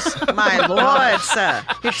face. My lord, sir.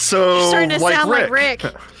 So You're starting to like sound Rick. like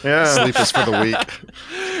Rick. Yeah. Sleep is for the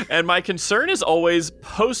weak. And my concern is always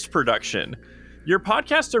post-production. Your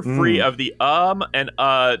podcasts are free of the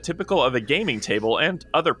and typical of a gaming table and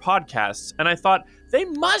other podcasts, and I thought they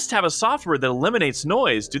must have a software that eliminates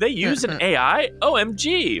noise. Do they use an AI?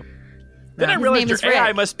 OMG. Then I His realized name your is AI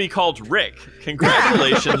Rick. must be called Rick.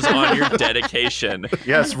 Congratulations on your dedication.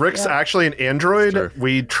 Yes, Rick's actually an android. Sure.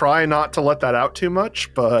 We try not to let that out too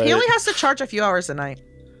much, but He only has to charge a few hours a night.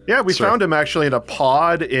 yeah, we Sure. found him actually in a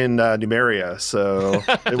pod in Numeria, so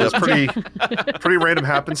it was pretty random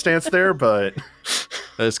happenstance there. But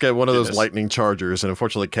It's got one of those Goodness. lightning chargers, and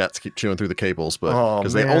unfortunately, cats keep chewing through the cables, but Oh,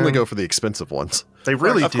 because they only man. go for the expensive ones. they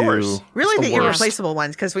really Of do. course. Really, It's the the worst. irreplaceable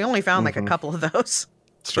ones, because we only found like a couple of those.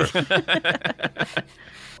 It's true.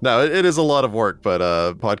 No, it is a lot of work, but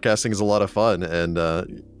podcasting is a lot of fun,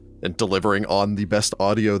 and delivering on the best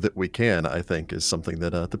audio that we can, I think, is something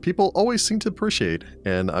that the people always seem to appreciate,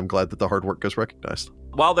 and I'm glad that the hard work goes recognized.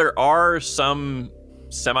 While there are some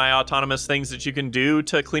semi-autonomous things that you can do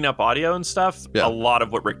to clean up audio and stuff, Yeah. a lot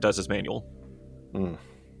of what Rick does is manual. Mm.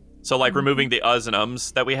 So like removing the uhs and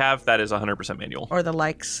ums that we have, that is 100% manual. Or the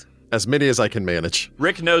likes. As many as I can manage.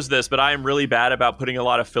 Rick knows this, but I am really bad about putting a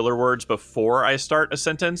lot of filler words before I start a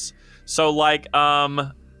sentence. So, like,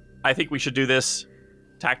 I think we should do this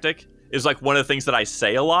tactic. Is like one of the things that I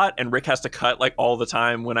say a lot, and Rick has to cut like all the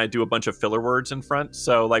time when I do a bunch of filler words in front.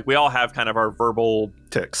 So, like, we all have kind of our verbal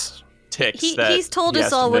Ticks. He's told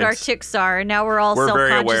us all what our ticks are, and now we're all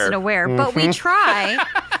self-conscious and aware. But we try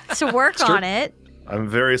to work on it. I'm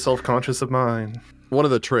very self-conscious of mine. One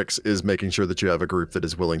of the tricks is making sure that you have a group that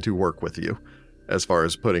is willing to work with you as far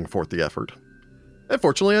as putting forth the effort. And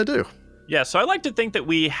fortunately, I do. Yeah, so I like to think that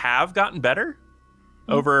we have gotten better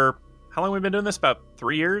over, how long have we been doing this? About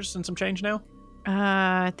 3 years and some change now?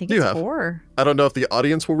 I think You it's have. 4. I don't know if the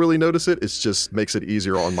audience will really notice it. It just makes it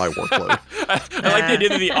easier on my workload. I like the idea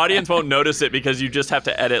that the audience won't notice it because you just have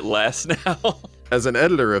to edit less now. As an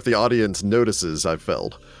editor, if the audience notices, I've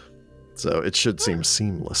failed. So it should seem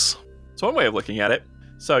seamless. It's one way of looking at it.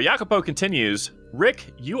 So Jacopo continues,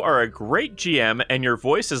 Rick, you are a great GM, and your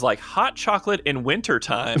voice is like hot chocolate in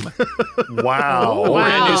wintertime. Wow. Wow.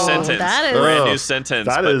 Brand new sentence. That is- Brand new sentence.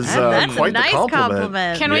 That but- is That's quite a nice the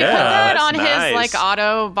compliment. Can we Yeah, put that that's on nice. his like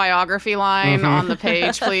autobiography line on the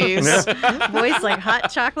page, please? Voice like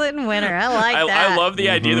hot chocolate in winter. I like that. I love the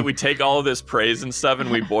idea that we take all of this praise and stuff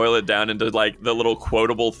and we boil it down into like the little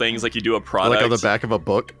quotable things like you do a product. Like on the back of a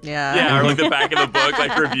book. Yeah. Yeah, or like the back of the book,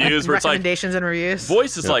 like reviews where it's like, Recommendations and reviews.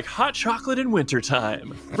 voice is like hot chocolate in wintertime.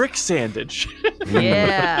 Rick Sandage.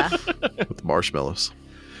 Yeah. With marshmallows.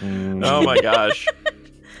 Oh my gosh.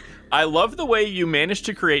 I love the way you managed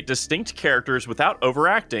to create distinct characters without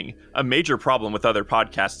overacting. A major problem with other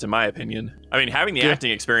podcasts, in my opinion. I mean, having the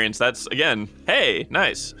acting experience, that's, again, hey,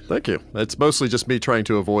 nice. Thank you. It's mostly just me trying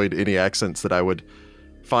to avoid any accents that I would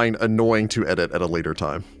find annoying to edit at a later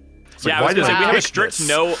time. Yeah, I why was going to did say, I we have a pick strict this?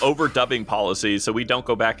 no overdubbing policy, so we don't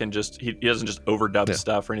go back and just, he doesn't just overdub Yeah.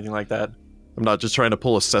 stuff or anything like that. I'm not just trying to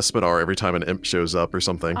pull a Sespinar every time an imp shows up or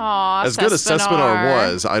something. Aw, As good as Sespinar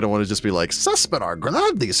Sespinar was, I don't want to just be like, Sespinar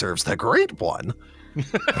gladly serves the great one. I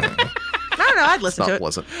don't know. I'd It's listen to not it.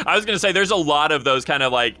 pleasant. I was going to say, there's a lot of those kind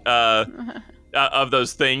of like, of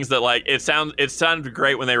those things that like, it sounded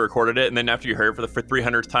great when they recorded it, and then after you heard it for the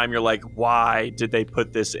 300th time, you're like, why did they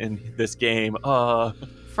put this in this game?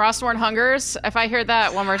 Frostborn Hungers. If I hear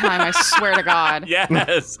that one more time, I swear to God.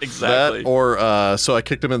 Yes, exactly. That or so I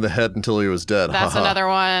kicked him in the head until he was dead. That's Haha. another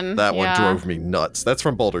one. That one Yeah. drove me nuts. That's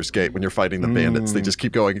from Baldur's Gate when you're fighting the bandits. They just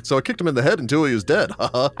keep going. So I kicked him in the head until he was dead.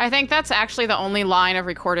 Haha. I think that's actually the only line of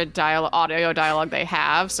recorded audio dialogue they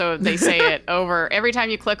have. So they say it over every time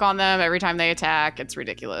you click on them, every time they attack. It's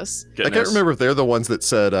ridiculous. I can't remember if they're the ones that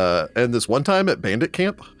said, and this one time at bandit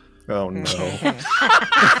camp. Oh no.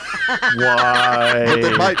 Why? But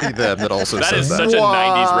it might be them that also That says is that. such a Why?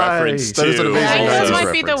 90s reference, too. That is an amazing Yeah, those 90s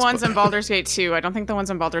might be the reference, ones but- in Baldur's Gate 2. I don't think the ones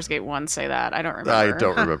in Baldur's Gate 1 say that. I don't remember. I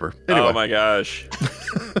don't remember. Anyway, Oh my gosh.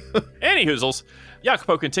 Any hoozles.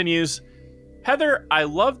 Jacopo continues, Heather, I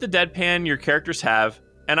love the deadpan your characters have,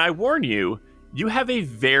 and I warn you, you have a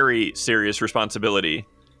very serious responsibility.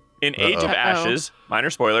 In Age of Uh-oh. Ashes,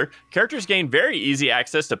 minor spoiler, characters gain very easy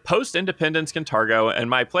access to post-Independence Cantargo, and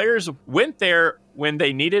my players went there when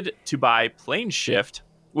they needed to buy Plane Shift,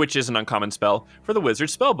 which is an uncommon spell, for the Wizard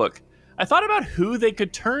spellbook. I thought about who they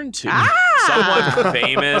could turn to. Someone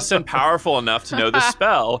famous and powerful enough to know the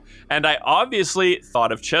spell, and I obviously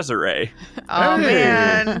thought of Cesare. Oh, Hey.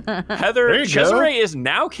 man. Heather, There you go. Cesare is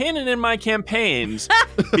now canon in my campaigns.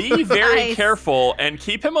 Be very Nice. careful and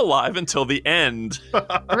keep him alive until the end.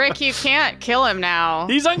 Rick, you can't kill him now.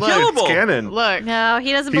 He's Look, unkillable. it's canon. Look. No,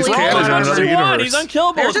 he doesn't He's believe Roll canon as in much as another you want. universe. He's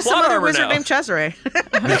unkillable. There's It's just some plot other armor wizard now. named Cesare.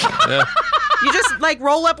 yeah. You just like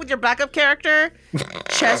roll up with your backup character,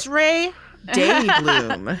 Cesare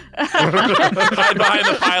Daybloom. Hide behind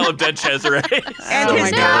the pile of dead Cesare. And Oh his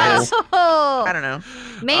my dad. God. I don't know.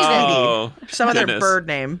 Maven. Oh, Some other goodness. bird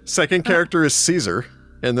name. Second character is Caesar,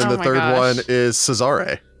 and then Oh the my third gosh. one is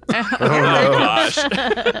Cesare. Oh gosh.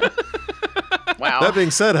 Wow. That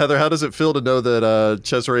being said, Heather, how does it feel to know that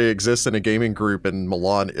Cesare exists in a gaming group in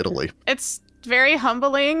Milan, Italy? It's very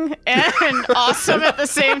humbling and awesome at the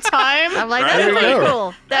same time. I'm like, Right. that's There you pretty go.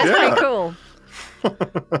 cool. That's Yeah. pretty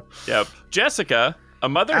cool. Yep. Jessica, a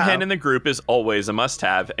mother hen in the group is always a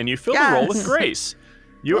must-have, and you fill the role with Yes. grace.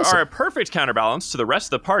 You Awesome. are a perfect counterbalance to the rest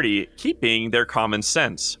of the party, keeping their common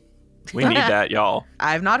sense. We need that, y'all.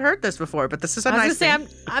 I've not heard this before, but this is a I was nice gonna thing.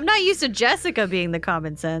 say, I'm not used to Jessica being the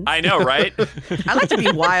common sense. I know, right? I like to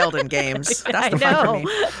be wild in games. That's the fun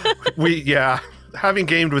for me. Having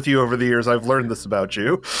gamed with you over the years, I've learned this about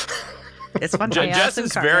you. It's fun. Je- to me. Jess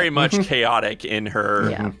is very much chaotic in her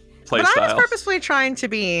Yeah. play But I was style. purposefully trying to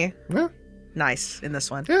be Yeah. nice in this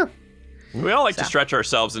one. Yeah. We all like to So. stretch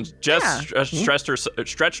ourselves, and Jess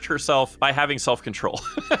stretched herself by having self-control.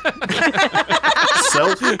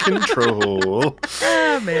 Self-control.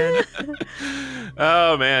 Oh, man.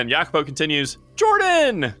 Oh man, Jacopo continues,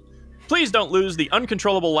 Jordan! Please don't lose the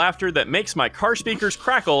uncontrollable laughter that makes my car speakers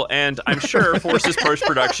crackle and I'm sure forces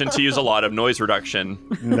post-production to use a lot of noise reduction.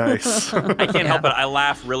 Nice. I can't help it. I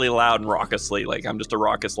laugh really loud and raucously. Like I'm just a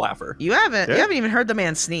raucous laugher. You haven't even heard the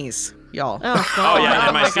man sneeze, y'all. Oh yeah,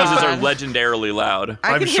 and my my sneezes are God. legendarily loud.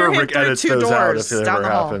 I I'm can sure hear him Rick through edits 2 those out doors if it down ever the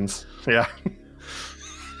hall. happens. Yeah.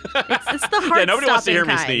 It's the heart Yeah, nobody wants to hear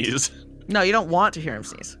me kind. sneeze. No, you don't want to hear him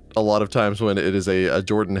sneeze. A lot of times when it is a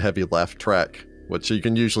Jordan heavy laugh track, which you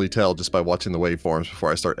can usually tell just by watching the waveforms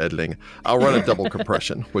before I start editing, I'll run a double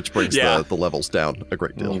compression, which brings Yeah. the levels down a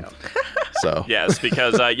great deal. So Yes,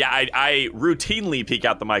 because I routinely peek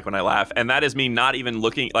out the mic when I laugh, and that is me not even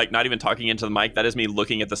talking into the mic. That is me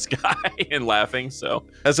looking at the sky and laughing. So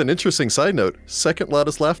as an interesting side note, second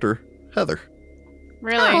loudest laughter, Heather.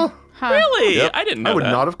 Really? Oh, Huh. really, Yep. I didn't know I would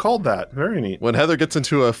that. not have called that. Very neat. When Heather gets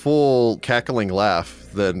into a full cackling laugh,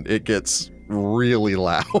 then it gets really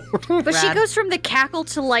loud. But she Rad. goes from the cackle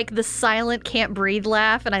to like the silent can't breathe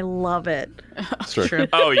laugh, and I love it. Sure. True.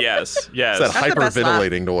 Oh yes, yes. It's that That's the best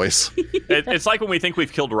hyperventilating noise. It's like when we think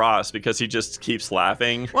we've killed Ross because he just keeps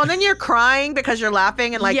laughing. Well, then you're crying because you're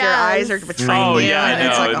laughing and like your Yes. eyes are betraying Oh you. yeah, I and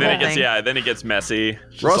it's know. like a And then whole it gets thing. then it gets messy.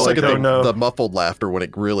 Ross like, like oh, no. the muffled laughter when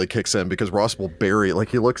it really kicks in because Ross will bury, like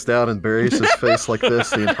he looks down and buries his face like this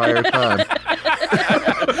the entire time.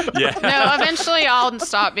 Yeah. No, eventually I'll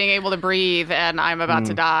stop being able to breathe and I'm about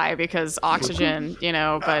to die because oxygen,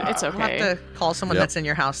 but it's We'll okay. have to call someone Yep. that's in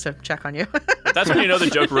your house to check on you. That's when you know the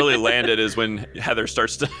joke really landed is when Heather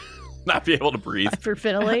starts to not be able to breathe.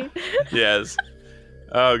 Hyperventilate. Yes.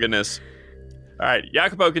 Oh goodness. All right,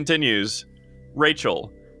 Jacopo continues.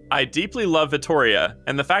 Rachel, I deeply love Vittoria,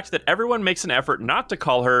 and the fact that everyone makes an effort not to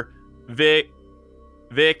call her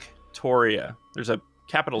Victoria. There's a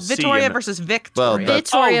capital C. Victoria in versus Well, Victoria. that's-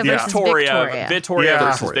 Victoria oh, versus Victoria. Victoria. Yeah.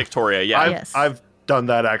 versus Victoria. Yeah. Yes. I've done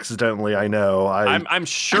that accidentally. I know. I'm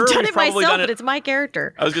sure I've done we've it probably myself, done but it. it's my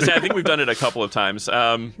character. I was gonna say I think we've done it a couple of times.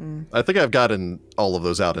 I think I've gotten all of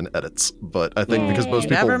those out in edits, but I think because most Yay.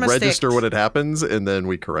 people Never mistaked. register when it happens and then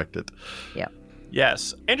we correct it.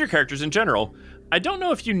 Yes, and your characters in general. I don't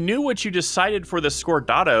know if you knew what you decided for the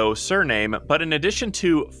Scordato surname, but in addition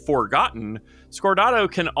to forgotten,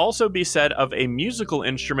 Scordato can also be said of a musical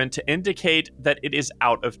instrument to indicate that it is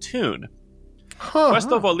out of tune.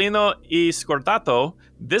 Questo violino e scordato,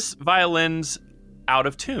 this violin's out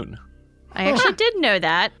of tune. I actually did know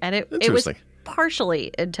that, and it was Interesting.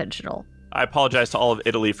 partially intentional. I apologize to all of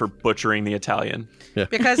Italy for butchering the Italian.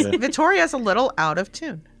 Because Victoria's a little out of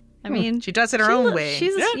tune. I mean, She does it her own way.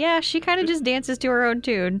 She kind of just dances to her own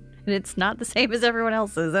tune, and it's not the same as everyone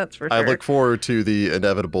else's. That's for sure. I look forward to the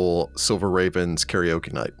inevitable Silver Ravens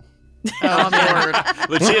karaoke night. Oh, Lord.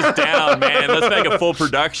 Lucia's down, man. Let's make a full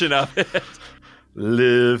production of it.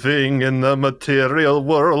 Living in the material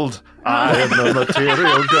world, I am the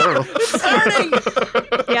material girl.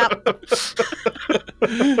 Yep.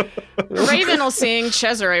 Raven will sing,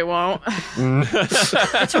 Cesare won't.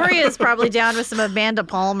 Victoria is probably down with some Amanda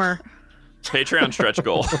Palmer. Patreon stretch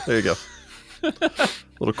goal. There you go.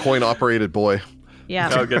 Little coin operated boy. Yeah.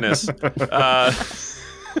 Oh goodness.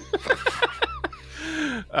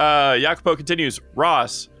 Jacopo continues.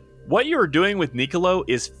 Ross, what you are doing with Nicolo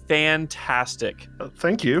is fantastic.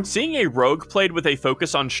 Thank you. Seeing a rogue played with a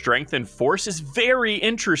focus on strength and force is very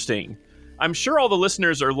interesting. I'm sure all the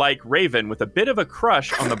listeners are like Raven with a bit of a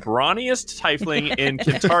crush on the brawniest tiefling in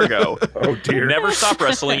Kintargo. Oh dear. Never stop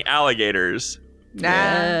wrestling alligators. Nah.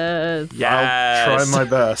 Yes. Yes. I'll try my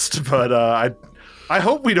best, but I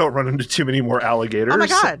hope we don't run into too many more alligators. Oh my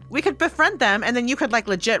god, we could befriend them and then you could like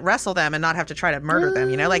legit wrestle them and not have to try to murder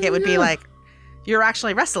them, Like it would be like you're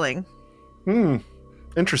actually wrestling.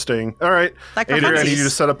 Interesting. All right. Like for Adrian, I need funsies. you to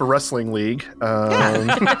set up a wrestling league.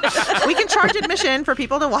 We can charge admission for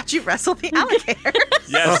people to watch you wrestle the alligator.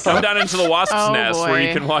 Yes, come down into the wasp's Oh, nest where you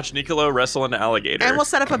boy. can watch Nicolo wrestle an alligator. And we'll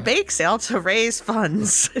set up a bake sale to raise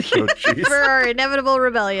funds. Oh, jeez. For our inevitable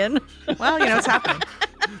rebellion. Well, it's happening.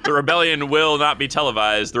 The rebellion will not be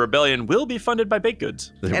televised. The rebellion will be funded by baked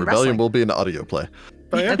goods. The And rebellion wrestling. will be an audio play.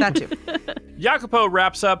 Did that too. Jacopo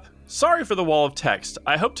wraps up. Sorry for the wall of text.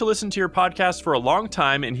 I hope to listen to your podcast for a long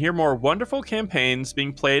time and hear more wonderful campaigns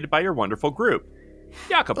being played by your wonderful group.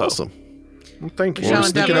 Jacopo. Awesome. Thank you. Well, we're Shall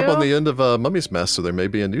sneaking endeavor. up on the end of Mummy's Mess, so there may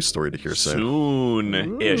be a news story to hear soon.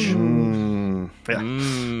 Soon-ish. Yeah. Soon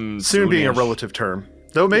being a Soon-ish. relative term.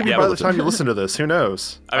 Though maybe Yeah, by the Bulletin. time you listen to this, who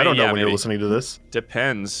knows? I I, mean, don't know yeah, when you're maybe. listening to this.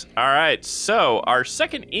 Depends. All right. So our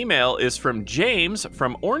second email is from James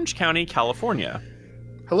from Orange County, California.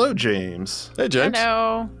 Hello, James. Hey, James.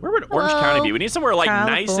 Hello. Where would Orange Hello, County be? We need somewhere like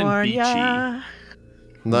nice and beachy. California.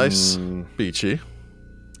 Nice, beachy.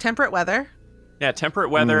 Temperate weather. Yeah, temperate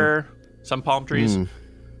weather, some palm trees.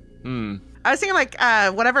 I was thinking like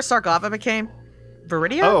whatever Sargava became.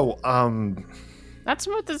 Viridia? Oh, That's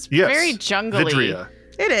what this yes. very jungly. Vidria.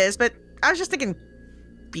 It is, but I was just thinking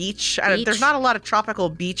beach. Beach. There's not a lot of tropical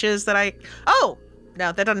beaches that I. Oh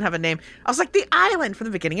no, that doesn't have a name. I was like the island from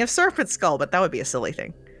the beginning of Serpent Skull, but that would be a silly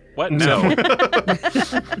thing. What? No.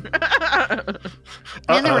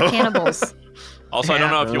 And there were cannibals. Also, I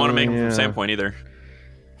don't know if you want to make them Yeah. from Sandpoint either.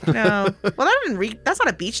 No, well that didn't. That's not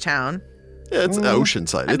a beach town. Yeah, it's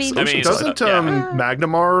oceanside. I It's mean- I mean, oceanside. Doesn't Yeah.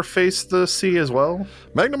 Magnamar face the sea as well?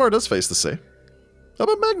 Magnamar does face the sea. How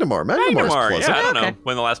about Magnamar? Magnamar's Magnamar. pleasant. Yeah, I don't Okay. know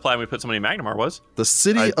when the last time we put somebody in Magnamar was. The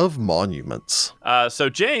city of monuments. So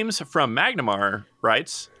James from Magnamar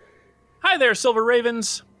writes, "Hi there, Silver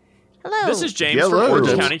Ravens. Hello. This is James Hello. from Orange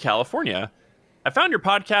James. County, California. I found your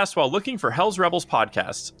podcast while looking for Hell's Rebels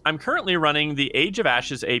podcasts. I'm currently running the Age of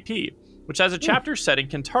Ashes AP, which has a chapter set in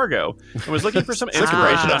Cantargo, and was looking for some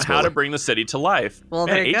inspiration on how to bring the city to life. Well,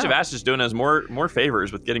 Man, there you Age go. of Ashes doing us more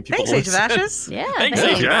favors with getting people Thanks, to Age of listen. Ashes. Yeah. Thanks,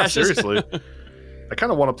 thank Age you. of Yeah, Ashes. seriously. I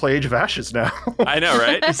kind of want to play Age of Ashes now. I know,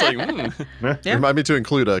 right? It's like, Yeah. Remind me to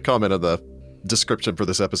include a comment in the description for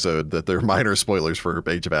this episode that there are minor spoilers for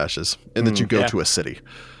Age of Ashes and that you go Yeah. to a city.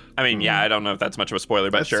 I mean, yeah, I don't know if that's much of a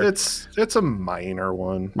spoiler, but sure. It's a minor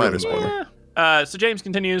one. Minor Really spoiler. So James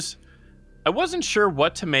continues, I wasn't sure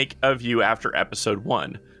what to make of you after episode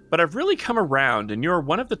 1, but I've really come around and you're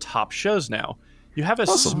one of the top shows now. You have a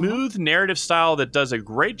smooth narrative style that does a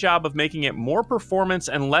great job of making it more performance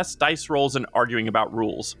and less dice rolls and arguing about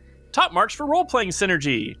rules. Top marks for role-playing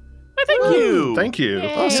synergy. Why, thank you. Thank you.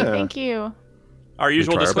 Yay, Awesome. thank you. Our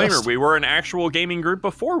usual try our disclaimer, best. we were an actual gaming group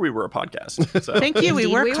before we were a podcast. So Thank you. We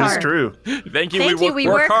Indeed, work we It's were. hard. true. thank you. Thank you, we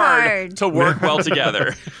work hard. to work well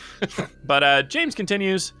together. But James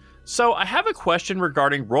continues, so I have a question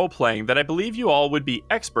regarding role-playing that I believe you all would be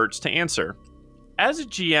experts to answer. As a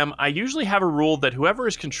GM, I usually have a rule that whoever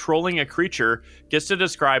is controlling a creature gets to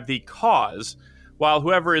describe the cause, while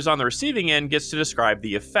whoever is on the receiving end gets to describe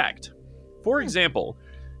the effect. For example,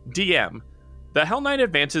 DM, the Hell Knight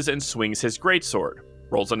advances and swings his greatsword,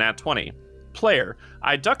 rolls a nat 20. Player,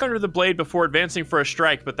 I duck under the blade before advancing for a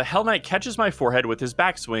strike, but the Hell Knight catches my forehead with his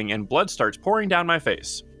backswing and blood starts pouring down my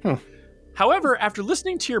face. However, after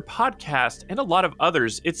listening to your podcast and a lot of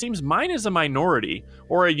others, it seems mine is a minority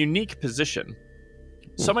or a unique position.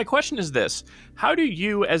 So my question is this: how do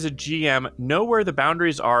you, as a GM, know where the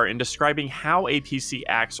boundaries are in describing how a PC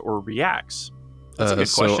acts or reacts? That's a good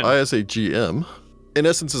so question. I, as a GM, in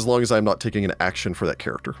essence, as long as I'm not taking an action for that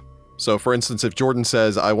character. So, for instance, if Jordan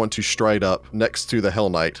says, I want to stride up next to the Hell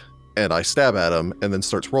Knight, and I stab at him and then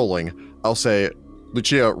starts rolling, I'll say,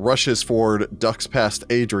 Lucia rushes forward, ducks past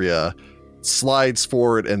Adria, slides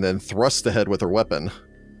forward, and then thrusts ahead with her weapon.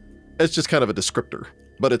 It's just kind of a descriptor,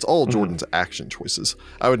 but it's all Jordan's action choices.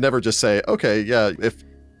 I would never just say, okay, yeah, if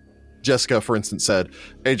Jessica, for instance, said,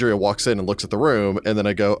 Adria walks in and looks at the room, and then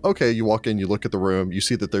I go, okay, you walk in, you look at the room, you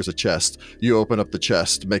see that there's a chest, you open up the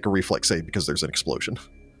chest, make a reflex save because there's an explosion.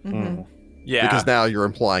 Mhm. Yeah. Because now you're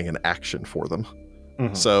implying an action for them.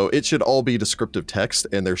 Mhm. So it should all be descriptive text,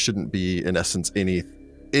 and there shouldn't be, in essence,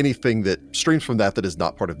 anything that streams from that is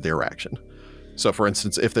not part of their action. So, for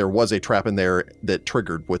instance, if there was a trap in there that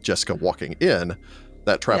triggered with Jessica walking in,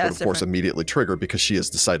 that trap Yeah, would, that's of course, different. immediately trigger because she has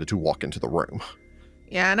decided to walk into the room.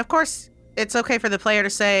 Yeah, and of course, it's okay for the player to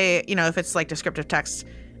say, you know, if it's like descriptive text,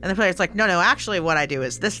 and the player's like, no, actually, what I do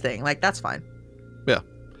is this thing. Like, that's fine. Yeah.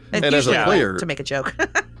 It's And as a usually player- to make a joke.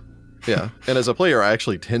 Yeah. And as a player, I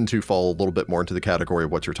actually tend to fall a little bit more into the category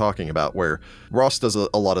of what you're talking about, where Ross does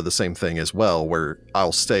a lot of the same thing as well, where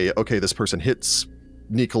I'll say, okay, this person hits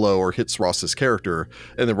Nicolo or hits Ross's character,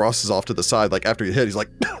 and then Ross is off to the side, like after you hit, he's like,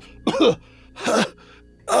 oh,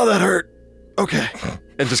 that hurt. Okay.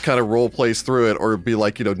 And just kind of role plays through it, or be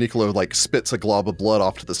like, you know, Nicolo like spits a glob of blood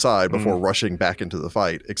off to the side before rushing back into the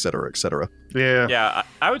fight, et cetera, et cetera. Yeah. Yeah,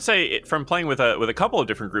 I would say from playing with a couple of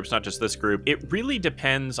different groups, not just this group, it really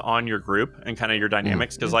depends on your group and kind of your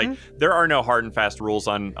dynamics, because like there are no hard and fast rules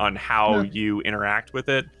on how you interact with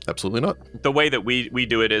it. Absolutely not. The way that we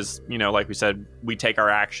do it is, you know, like we said, we take our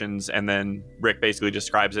actions and then Rick basically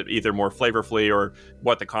describes it either more flavorfully or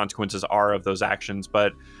what the consequences are of those actions.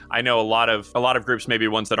 But I know a lot of groups, maybe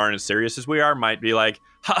ones that aren't as serious as we are, might be like,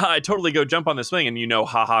 haha, I totally go jump on this thing, and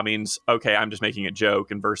haha means, okay, I'm just making a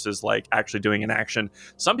joke, and versus like actually doing an action.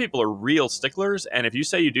 Some people are real sticklers, and if you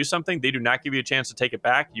say you do something, they do not give you a chance to take it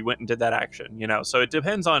back. You went and did that action, So it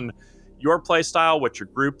depends on your play style, what your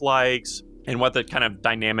group likes, and what the kind of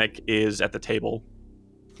dynamic is at the table.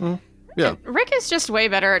 Yeah. Rick is just way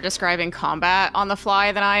better at describing combat on the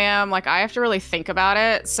fly than I am. Like, I have to really think about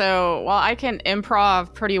it. So while I can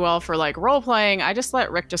improv pretty well for like role playing, I just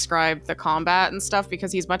let Rick describe the combat and stuff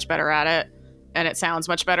because he's much better at it and it sounds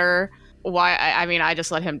much better. I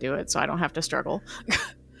just let him do it so I don't have to struggle.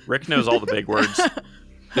 Rick knows all the big words.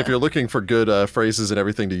 If you're looking for good phrases and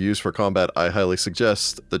everything to use for combat, I highly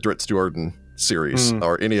suggest the Dritz Duarden series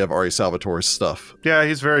or any of Ari Salvatore's stuff. Yeah,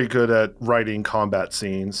 he's very good at writing combat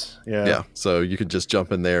scenes. Yeah, so you can just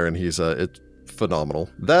jump in there and he's it's phenomenal.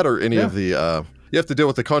 That or any of the you have to deal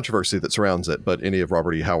with the controversy that surrounds it, but any of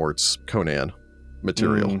Robert E. Howard's Conan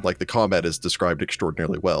material, like the combat is described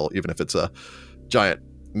extraordinarily well, even if it's a giant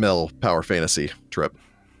Mel power fantasy trip.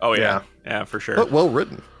 Oh yeah, for sure. But well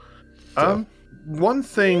written. So. One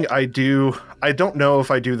thing I don't know if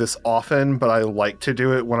I do this often, but I like to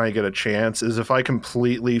do it when I get a chance, is if I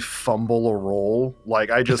completely fumble a roll, like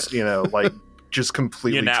I just, just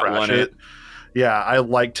completely trash it. Yeah, I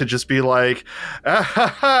like to just be like,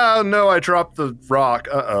 no, I dropped the rock.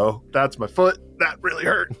 Uh-oh, that's my foot. That really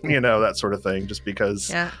hurt. That sort of thing, just because.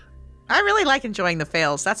 Yeah. I really like enjoying the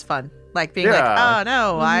fails. That's fun. Like being like, oh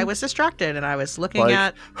no, I was distracted and I was looking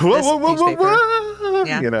at this newspaper.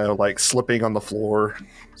 Yeah. Like slipping on the floor.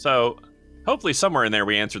 So hopefully somewhere in there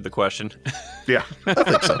we answered the question. Yeah, I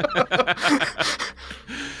think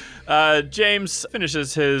so. James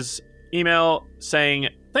finishes his email saying,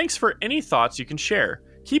 thanks for any thoughts you can share.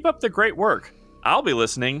 Keep up the great work. I'll be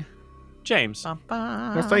listening. James.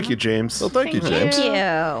 Well, thank you, James. Well, thank you, James. Thank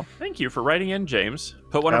you. Thank you for writing in, James.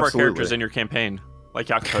 Put one of our characters in your campaign, like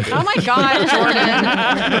Yakuto did. Oh my God,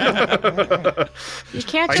 Jordan. You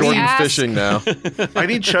can't just Jordan ask. fishing now. I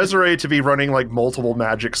need Cesare to be running like multiple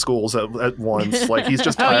magic schools at once. Like he's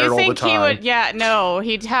just tired you all the think time. he would? Yeah, no,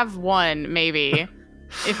 he'd have one maybe.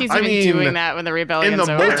 If he's even doing that when the rebellion's in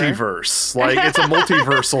the over. multiverse, like it's a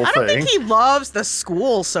multiversal I don't thing. think he loves the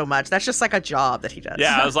school so much. That's just like a job that he does.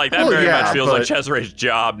 Yeah, I was like, that Well, very yeah, much feels like but- Cesare's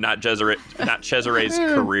job, not Cesare's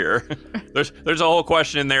career. There's a whole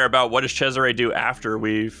question in there about what does Cesare do after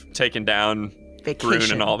we've taken down Brune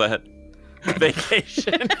Vacation. and all that.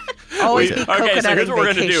 Vacation. Always be Okay, so here's what we're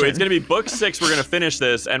gonna do. vacation. It's gonna be book 6. We're gonna finish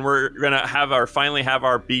this, and we're gonna finally have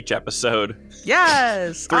our beach episode.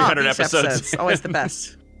 Yes. 300 beach episodes. Always the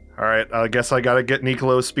best. All right, I guess I gotta get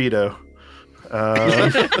Nicolo Speedo. Oh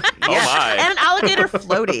my. And an alligator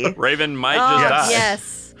floaty. Raven might just die.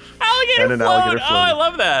 Yes. Alligator And an float. alligator Oh, float. I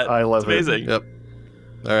love that. I love it's it. amazing. Yep.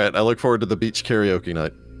 All right, I look forward to the beach karaoke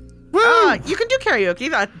night. You can do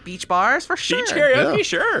karaoke at beach bars for sure. Beach karaoke, Yeah.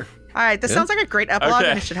 sure. All right, this Yeah. sounds like a great epilogue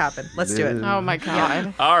Okay. and it should happen. Let's do it. Oh my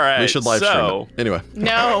God. All right. We should live stream so it. Anyway.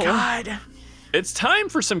 No. God. it's time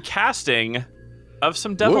for some casting of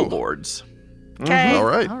some Devil Whoa. Lords. Okay. All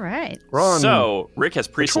right. All right. Ron, So Rick has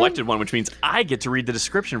pre-selected one, which means I get to read the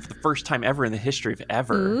description for the first time ever in the history of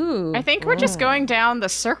ever. Ooh. I think we're just going down the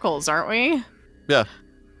circles, aren't we? Yeah.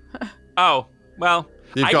 Oh, well,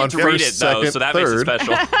 You've I gone get to read it, first, though, second, so that third. makes it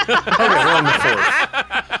special. okay, we're on the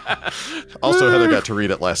fourth. Also, Heather got to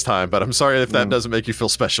read it last time, but I'm sorry if that doesn't make you feel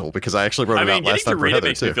special because I actually wrote I it mean, out last getting to time for read it Heather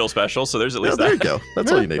makes too. me feel special, so there's at Yeah, least there you that. go.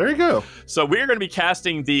 That's all you need. There you go. So we're going to be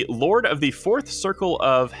casting the Lord of the Fourth Circle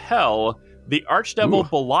of Hell, the Archdevil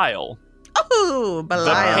Belial. Ooh, The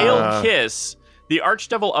Belial. Pale Kiss, the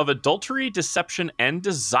Archdevil of Adultery, Deception, and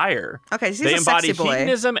Desire. Okay, so They he's a embody sexy boy.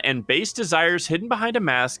 hedonism and base desires hidden behind a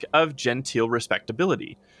mask of genteel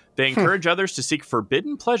respectability. They encourage others to seek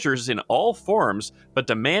forbidden pleasures in all forms, but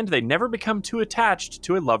demand they never become too attached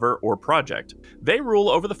to a lover or project. They rule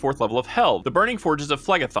over the 4th level of Hell, the burning forges of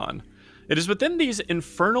Phlegethon. It is within these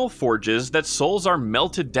infernal forges that souls are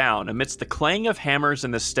melted down amidst the clang of hammers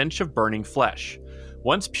and the stench of burning flesh.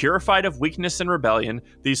 Once purified of weakness and rebellion,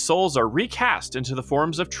 these souls are recast into the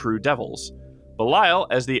forms of true devils. Belial,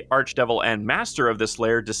 as the archdevil and master of this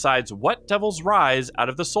lair, decides what devils rise out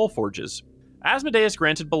of the soul forges. Asmodeus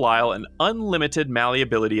granted Belial an unlimited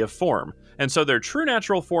malleability of form, and so their true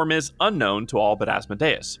natural form is unknown to all but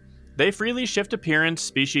Asmodeus. They freely shift appearance,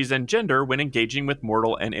 species, and gender when engaging with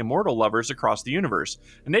mortal and immortal lovers across the universe,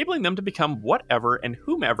 enabling them to become whatever and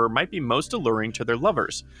whomever might be most alluring to their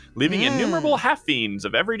lovers, leaving innumerable half-fiends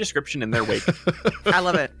of every description in their wake. I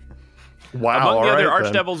love it. Wow. Among the all other right,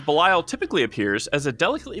 then. archdevils, Belial typically appears as a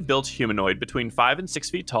delicately built humanoid between 5 and 6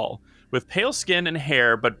 feet tall, with pale skin and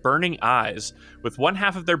hair but burning eyes, with one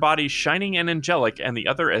half of their body shining and angelic and the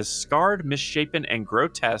other as scarred, misshapen, and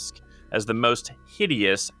grotesque as the most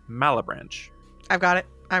hideous Malebranche. I've got it.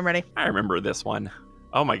 I'm ready. I remember this one.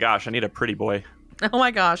 Oh my gosh, I need a pretty boy. Oh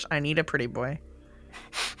my gosh, I need a pretty boy.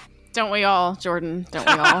 Don't we all, Jordan? Don't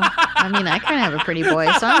we all? I mean, I kind of have a pretty boy,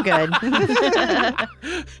 so I'm good.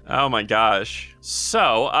 Oh my gosh. So,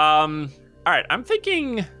 all right, I'm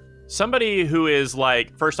thinking somebody who is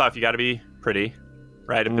like, first off, you got to be pretty,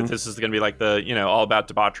 right? If this is going to be like the, all about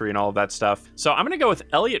debauchery and all of that stuff. So I'm going to go with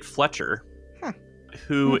Elliot Fletcher,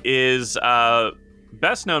 who is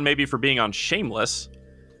best known maybe for being on Shameless,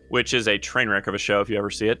 which is a train wreck of a show if you ever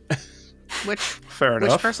see it. Fair enough.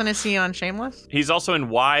 Which person is he on Shameless? He's also in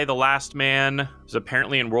Y: The Last Man. He's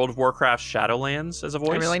apparently in World of Warcraft Shadowlands as a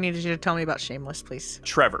voice. I really needed you to tell me about Shameless, please.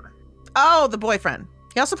 Trevor. Oh, the boyfriend.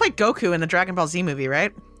 He also played Goku in the Dragon Ball Z movie,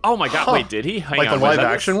 right? Oh my god, wait, did he? Hang like on, the live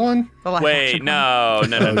action one? The live Wait, action no.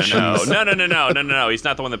 jeez. No. He's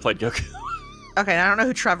not the one that played Goku. one. Okay, I don't know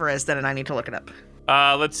who Trevor is then, and I need to look it up.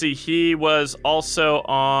 Let's see. He was also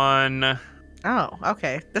on. Oh,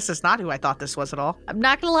 okay. This is not who I thought this was at all. I'm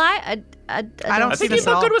not gonna lie, I don't I see think this he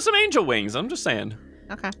at looked all. good with some angel wings. I'm just saying.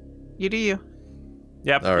 Okay. You do you.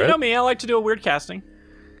 Yep. All You right. know me. I like to do a weird casting.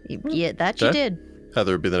 Yeah, that you Okay. did.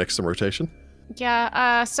 Heather would be the next in rotation.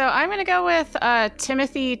 Yeah, so I'm going to go with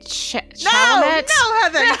Timothy Chalamet. No,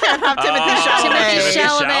 Heather, you can't have Timothy Chalamet. Timothy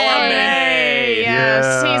Chalamet. Yes,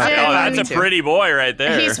 Yeah. he's in. Oh, that's a pretty boy right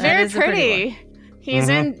there. He's That very is a pretty pretty. He's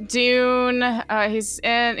in Dune.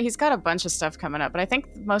 He's got a bunch of stuff coming up, but I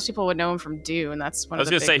think most people would know him from Dune. That's one I of was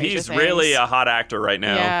the gonna say big major he's things. really a hot actor right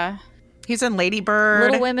now. Yeah. He's in Lady Bird.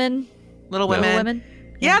 Little Women. Little No. Women. Little Women.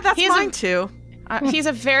 Yeah, that's He's mine a- too. He's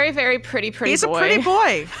a very, very pretty He's boy. a pretty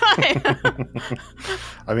boy.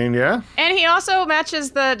 I mean, yeah. And he also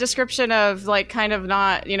matches the description of like kind of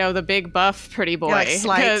not, the big buff pretty boy. like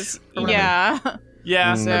slight 'Cause- or whatever. yeah.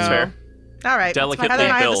 Yeah, So- that's fair. All right. Delicately Heather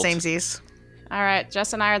and I have built. the same Z's. All right,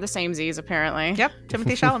 Jess and I are the same Z's apparently. Yep,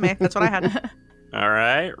 Timothy Chalamet. That's what I had. All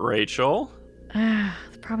right, Rachel. The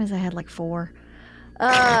problem is I had like 4.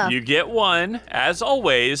 You get one, as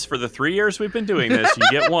always. For the 3 years we've been doing this, you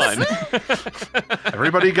get one.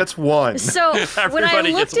 Everybody gets one. So when I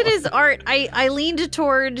Everybody looked gets at one. his art, I leaned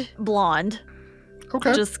toward blonde,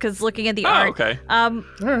 Okay. just because looking at the Oh, art. okay. All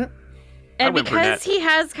right. And went because brunette. he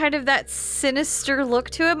has kind of that sinister look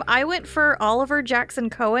to him, I went for Oliver Jackson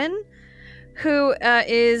Cohen, who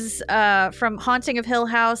is from Haunting of Hill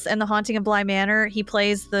House and The Haunting of Bly Manor. He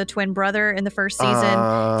plays the twin brother in the first season. and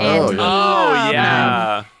oh, he, Oh,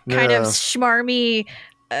 yeah. kind of Yeah. schmarmy,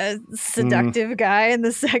 seductive guy in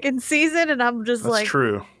the second season. And I'm just That's like,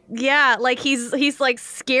 true. yeah, like he's like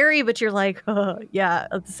scary, but you're like, yeah,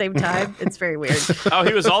 at the same time. It's very weird. Oh,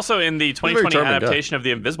 he was also in the 2020 charming guy. adaptation of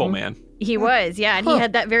The Invisible Man. He was, yeah, and he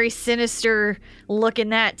had that very sinister look in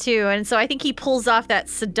that too. And so I think he pulls off that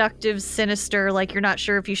seductive, sinister, like you're not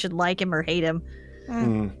sure if you should like him or hate him.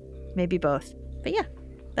 Mm. Maybe both. But yeah,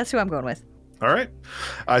 that's who I'm going with. All right.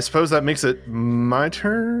 I suppose that makes it my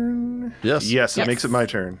turn. Yes. Yes, it Yes. makes it my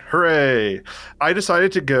turn. Hooray. I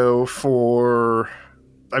decided to go for,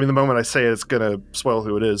 I mean, the moment I say it, it's going to spoil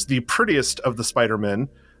who it is, the prettiest of the Spider-Men,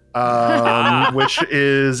 which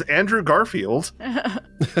is Andrew Garfield.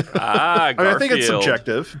 Ah, I mean, I think it's Garfield.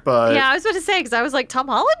 subjective, but yeah, I was about to say, because I was like, Tom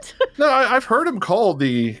Holland? no, I've heard him called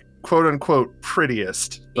the quote-unquote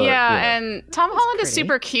prettiest. But, yeah, and Tom Holland is pretty.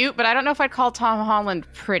 super cute, but I don't know if I'd call Tom Holland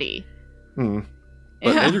pretty. Hmm.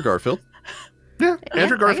 But Yeah. Andrew Garfield. Yeah,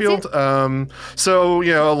 Andrew I can see Garfield. So,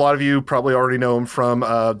 a lot of you probably already know him from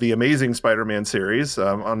the Amazing Spider-Man series.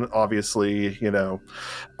 Obviously,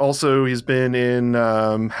 also he's been in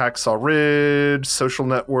Hacksaw Ridge, Social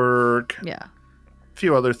Network, Yeah. a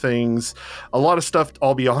few other things. A lot of stuff,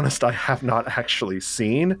 I'll be honest, I have not actually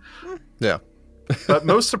seen. Yeah. But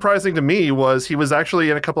most surprising to me was he was actually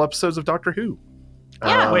in a couple episodes of Doctor Who.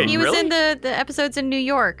 Yeah, Wait, he was really? in the episodes in New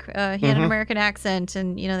York. He had an Mhm. American accent,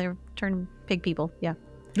 and, they were turning pig people. Yeah.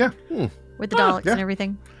 Yeah. With the Oh, Daleks yeah. and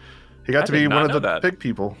everything. He got I to did be not one of know the that. pig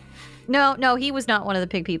people. No, he was not one of the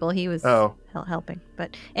pig people. He was Oh. helping.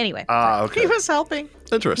 But anyway. Okay. He was helping.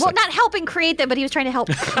 Interesting. Well, not helping create them, but he was trying to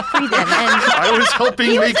help free them. And I was helping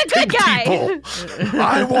He was make a good pig guy. people.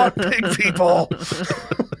 I want pig people.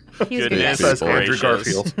 he was a good guy. Goodness. Says Andrew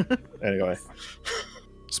gracious. Garfield. Anyway.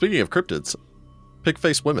 Speaking of cryptids,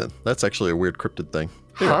 pig-faced women. That's actually a weird cryptid thing.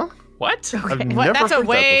 Huh? What? I've What? never That's a heard that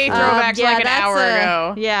way before. throwback to like an that's hour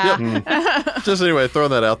ago. Yeah. Just anyway, throwing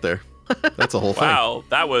that out there. That's a whole thing. Wow,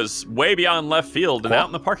 that was way beyond left field and out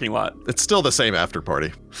in the parking lot. It's still the same after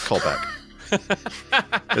party. Call back.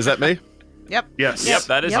 Is that me? Yep. Yes. Yep,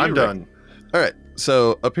 that is Yep. you, I'm Rick. done. All right.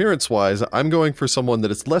 So appearance-wise, I'm going for someone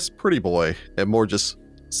that is less pretty boy and more just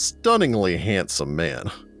stunningly handsome man.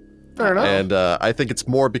 Fair enough. And I think it's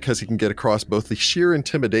more because he can get across both the sheer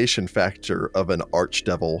intimidation factor of an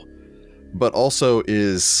archdevil, but also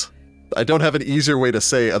is, I don't have an easier way to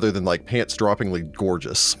say other than like pants-droppingly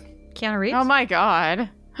gorgeous. Keanu Reeves? Oh my god.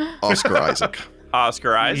 Oscar Isaac.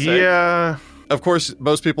 Oscar Isaac. Yeah. Of course,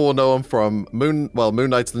 most people will know him from Moon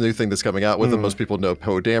Knight's the new thing that's coming out with him. Most people know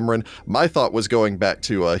Poe Dameron. My thought was going back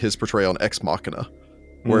to his portrayal in Ex Machina,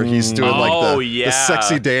 where he's doing the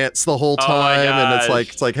sexy dance the whole time, and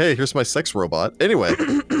it's like, hey, here's my sex robot. Anyway,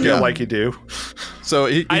 yeah, like you do. So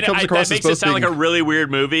he comes across that as makes it both sound being, like a really weird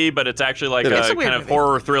movie, but it's actually like a kind of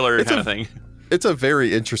horror thriller kind of thing. It's a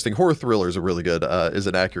very interesting horror thriller. Is a really good is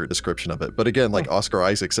an accurate description of it. But again, like Oscar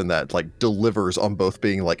Isaac's in that like delivers on both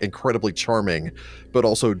being like incredibly charming, but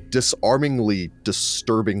also disarmingly,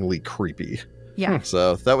 disturbingly creepy. Yeah.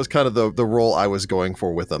 So that was kind of the role I was going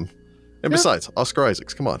for with him. And besides, Oscar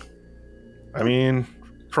Isaacs, come on. I mean,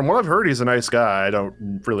 from what I've heard, he's a nice guy. I don't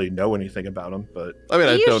really know anything about him, but I mean,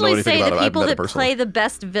 I don't know anything about him. The I've people met him that personally. play the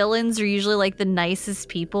best villains are usually like the nicest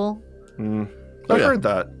people. I've heard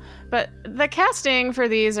that. But the casting for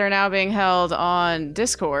these are now being held on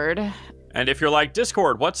Discord. And if you're like,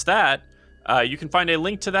 Discord, what's that? You can find a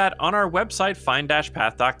link to that on our website,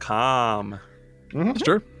 find-path.com. That's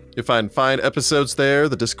true. You find fine episodes there,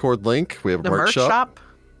 the Discord link. We have a The merch shop.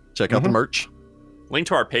 Check out the merch. Link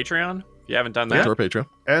to our Patreon, if you haven't done that. Link to our Patreon.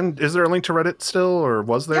 And is there a link to Reddit still, or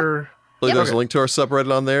was there? There's a link to our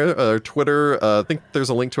subreddit on there, our Twitter. I think there's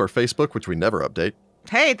a link to our Facebook, which we never update.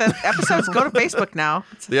 Hey, the episodes go to Facebook now.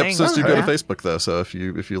 The episodes do go to Facebook though, so if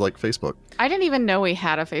you like Facebook. I didn't even know we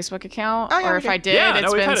had a Facebook account, or if I did,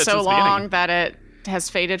 we've been had it so since the long beginning. that it has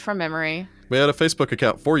faded from memory. We had a Facebook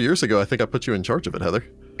account 4 years ago. I think I put you in charge of it, Heather.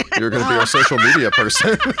 You were going to be our social media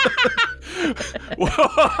person.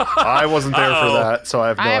 I wasn't there for that, so I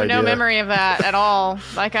have no idea. I have no memory of that at all.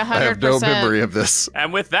 Like 100%. I have no memory of this.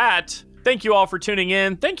 And with that, thank you all for tuning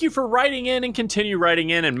in. Thank you for writing in and continue writing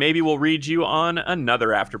in, and maybe we'll read you on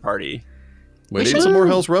another after party. We need some more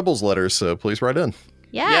Hell's Rebels letters, so please write in.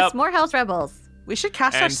 Yes, Yep. more Hell's Rebels. We should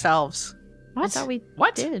cast And- ourselves. I thought we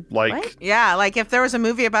What? did. Like, What? Yeah, like if there was a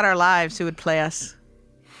movie about our lives, who would play us?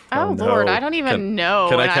 Oh, no. Lord, I don't even know.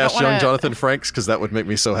 Can I and cast don't young wanna- Jonathan Frakes? Because that would make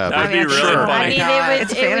me so happy. That'd be really sure. funny. I mean, God, it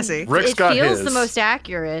it's fantasy. Rick's it got feels his. the most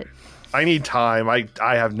accurate. I need time. I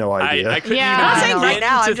have no idea. I couldn't Yeah. even I'm not saying begin right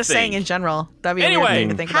now. to I'm just saying in think. general. That'd be a Anyway. weird thing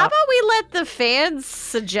to think How about. about we let the fans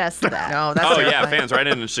suggest that? No, that's Oh yeah, terrifying. fans, write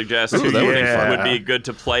in and suggest Ooh, who that you would think be fun. would be good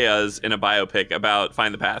to play us in a biopic about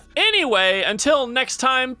Find the Path. Anyway, until next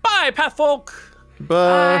time, bye, Pathfolk!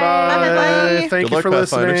 Bye. Bye. Thank Good you luck, for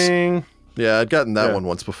Pathfinders. listening. Yeah, I'd gotten that Yeah. one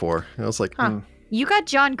once before. I was like, You got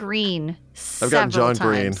John Green. I've gotten John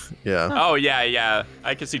several Green. times. Yeah. Oh yeah,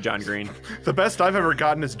 I can see John Green. The best I've ever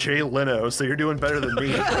gotten is Jay Leno, so you're doing better than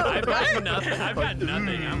me. I've got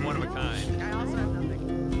nothing. I'm one of a kind. I also have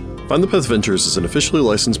nothing. Find the Path Ventures is an officially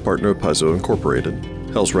licensed partner of Paizo Incorporated.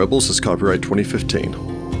 Hell's Rebels is copyright 2015.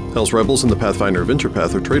 Hell's Rebels and the Pathfinder Adventure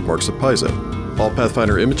Path are trademarks of Paizo. All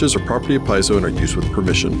Pathfinder images are property of Paizo and are used with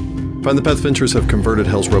permission. Find the Path Ventures have converted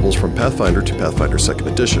Hell's Rebels from Pathfinder to Pathfinder 2nd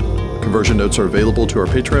Edition. Conversion notes are available to our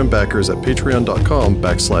Patreon backers at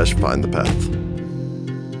patreon.com/findthepath.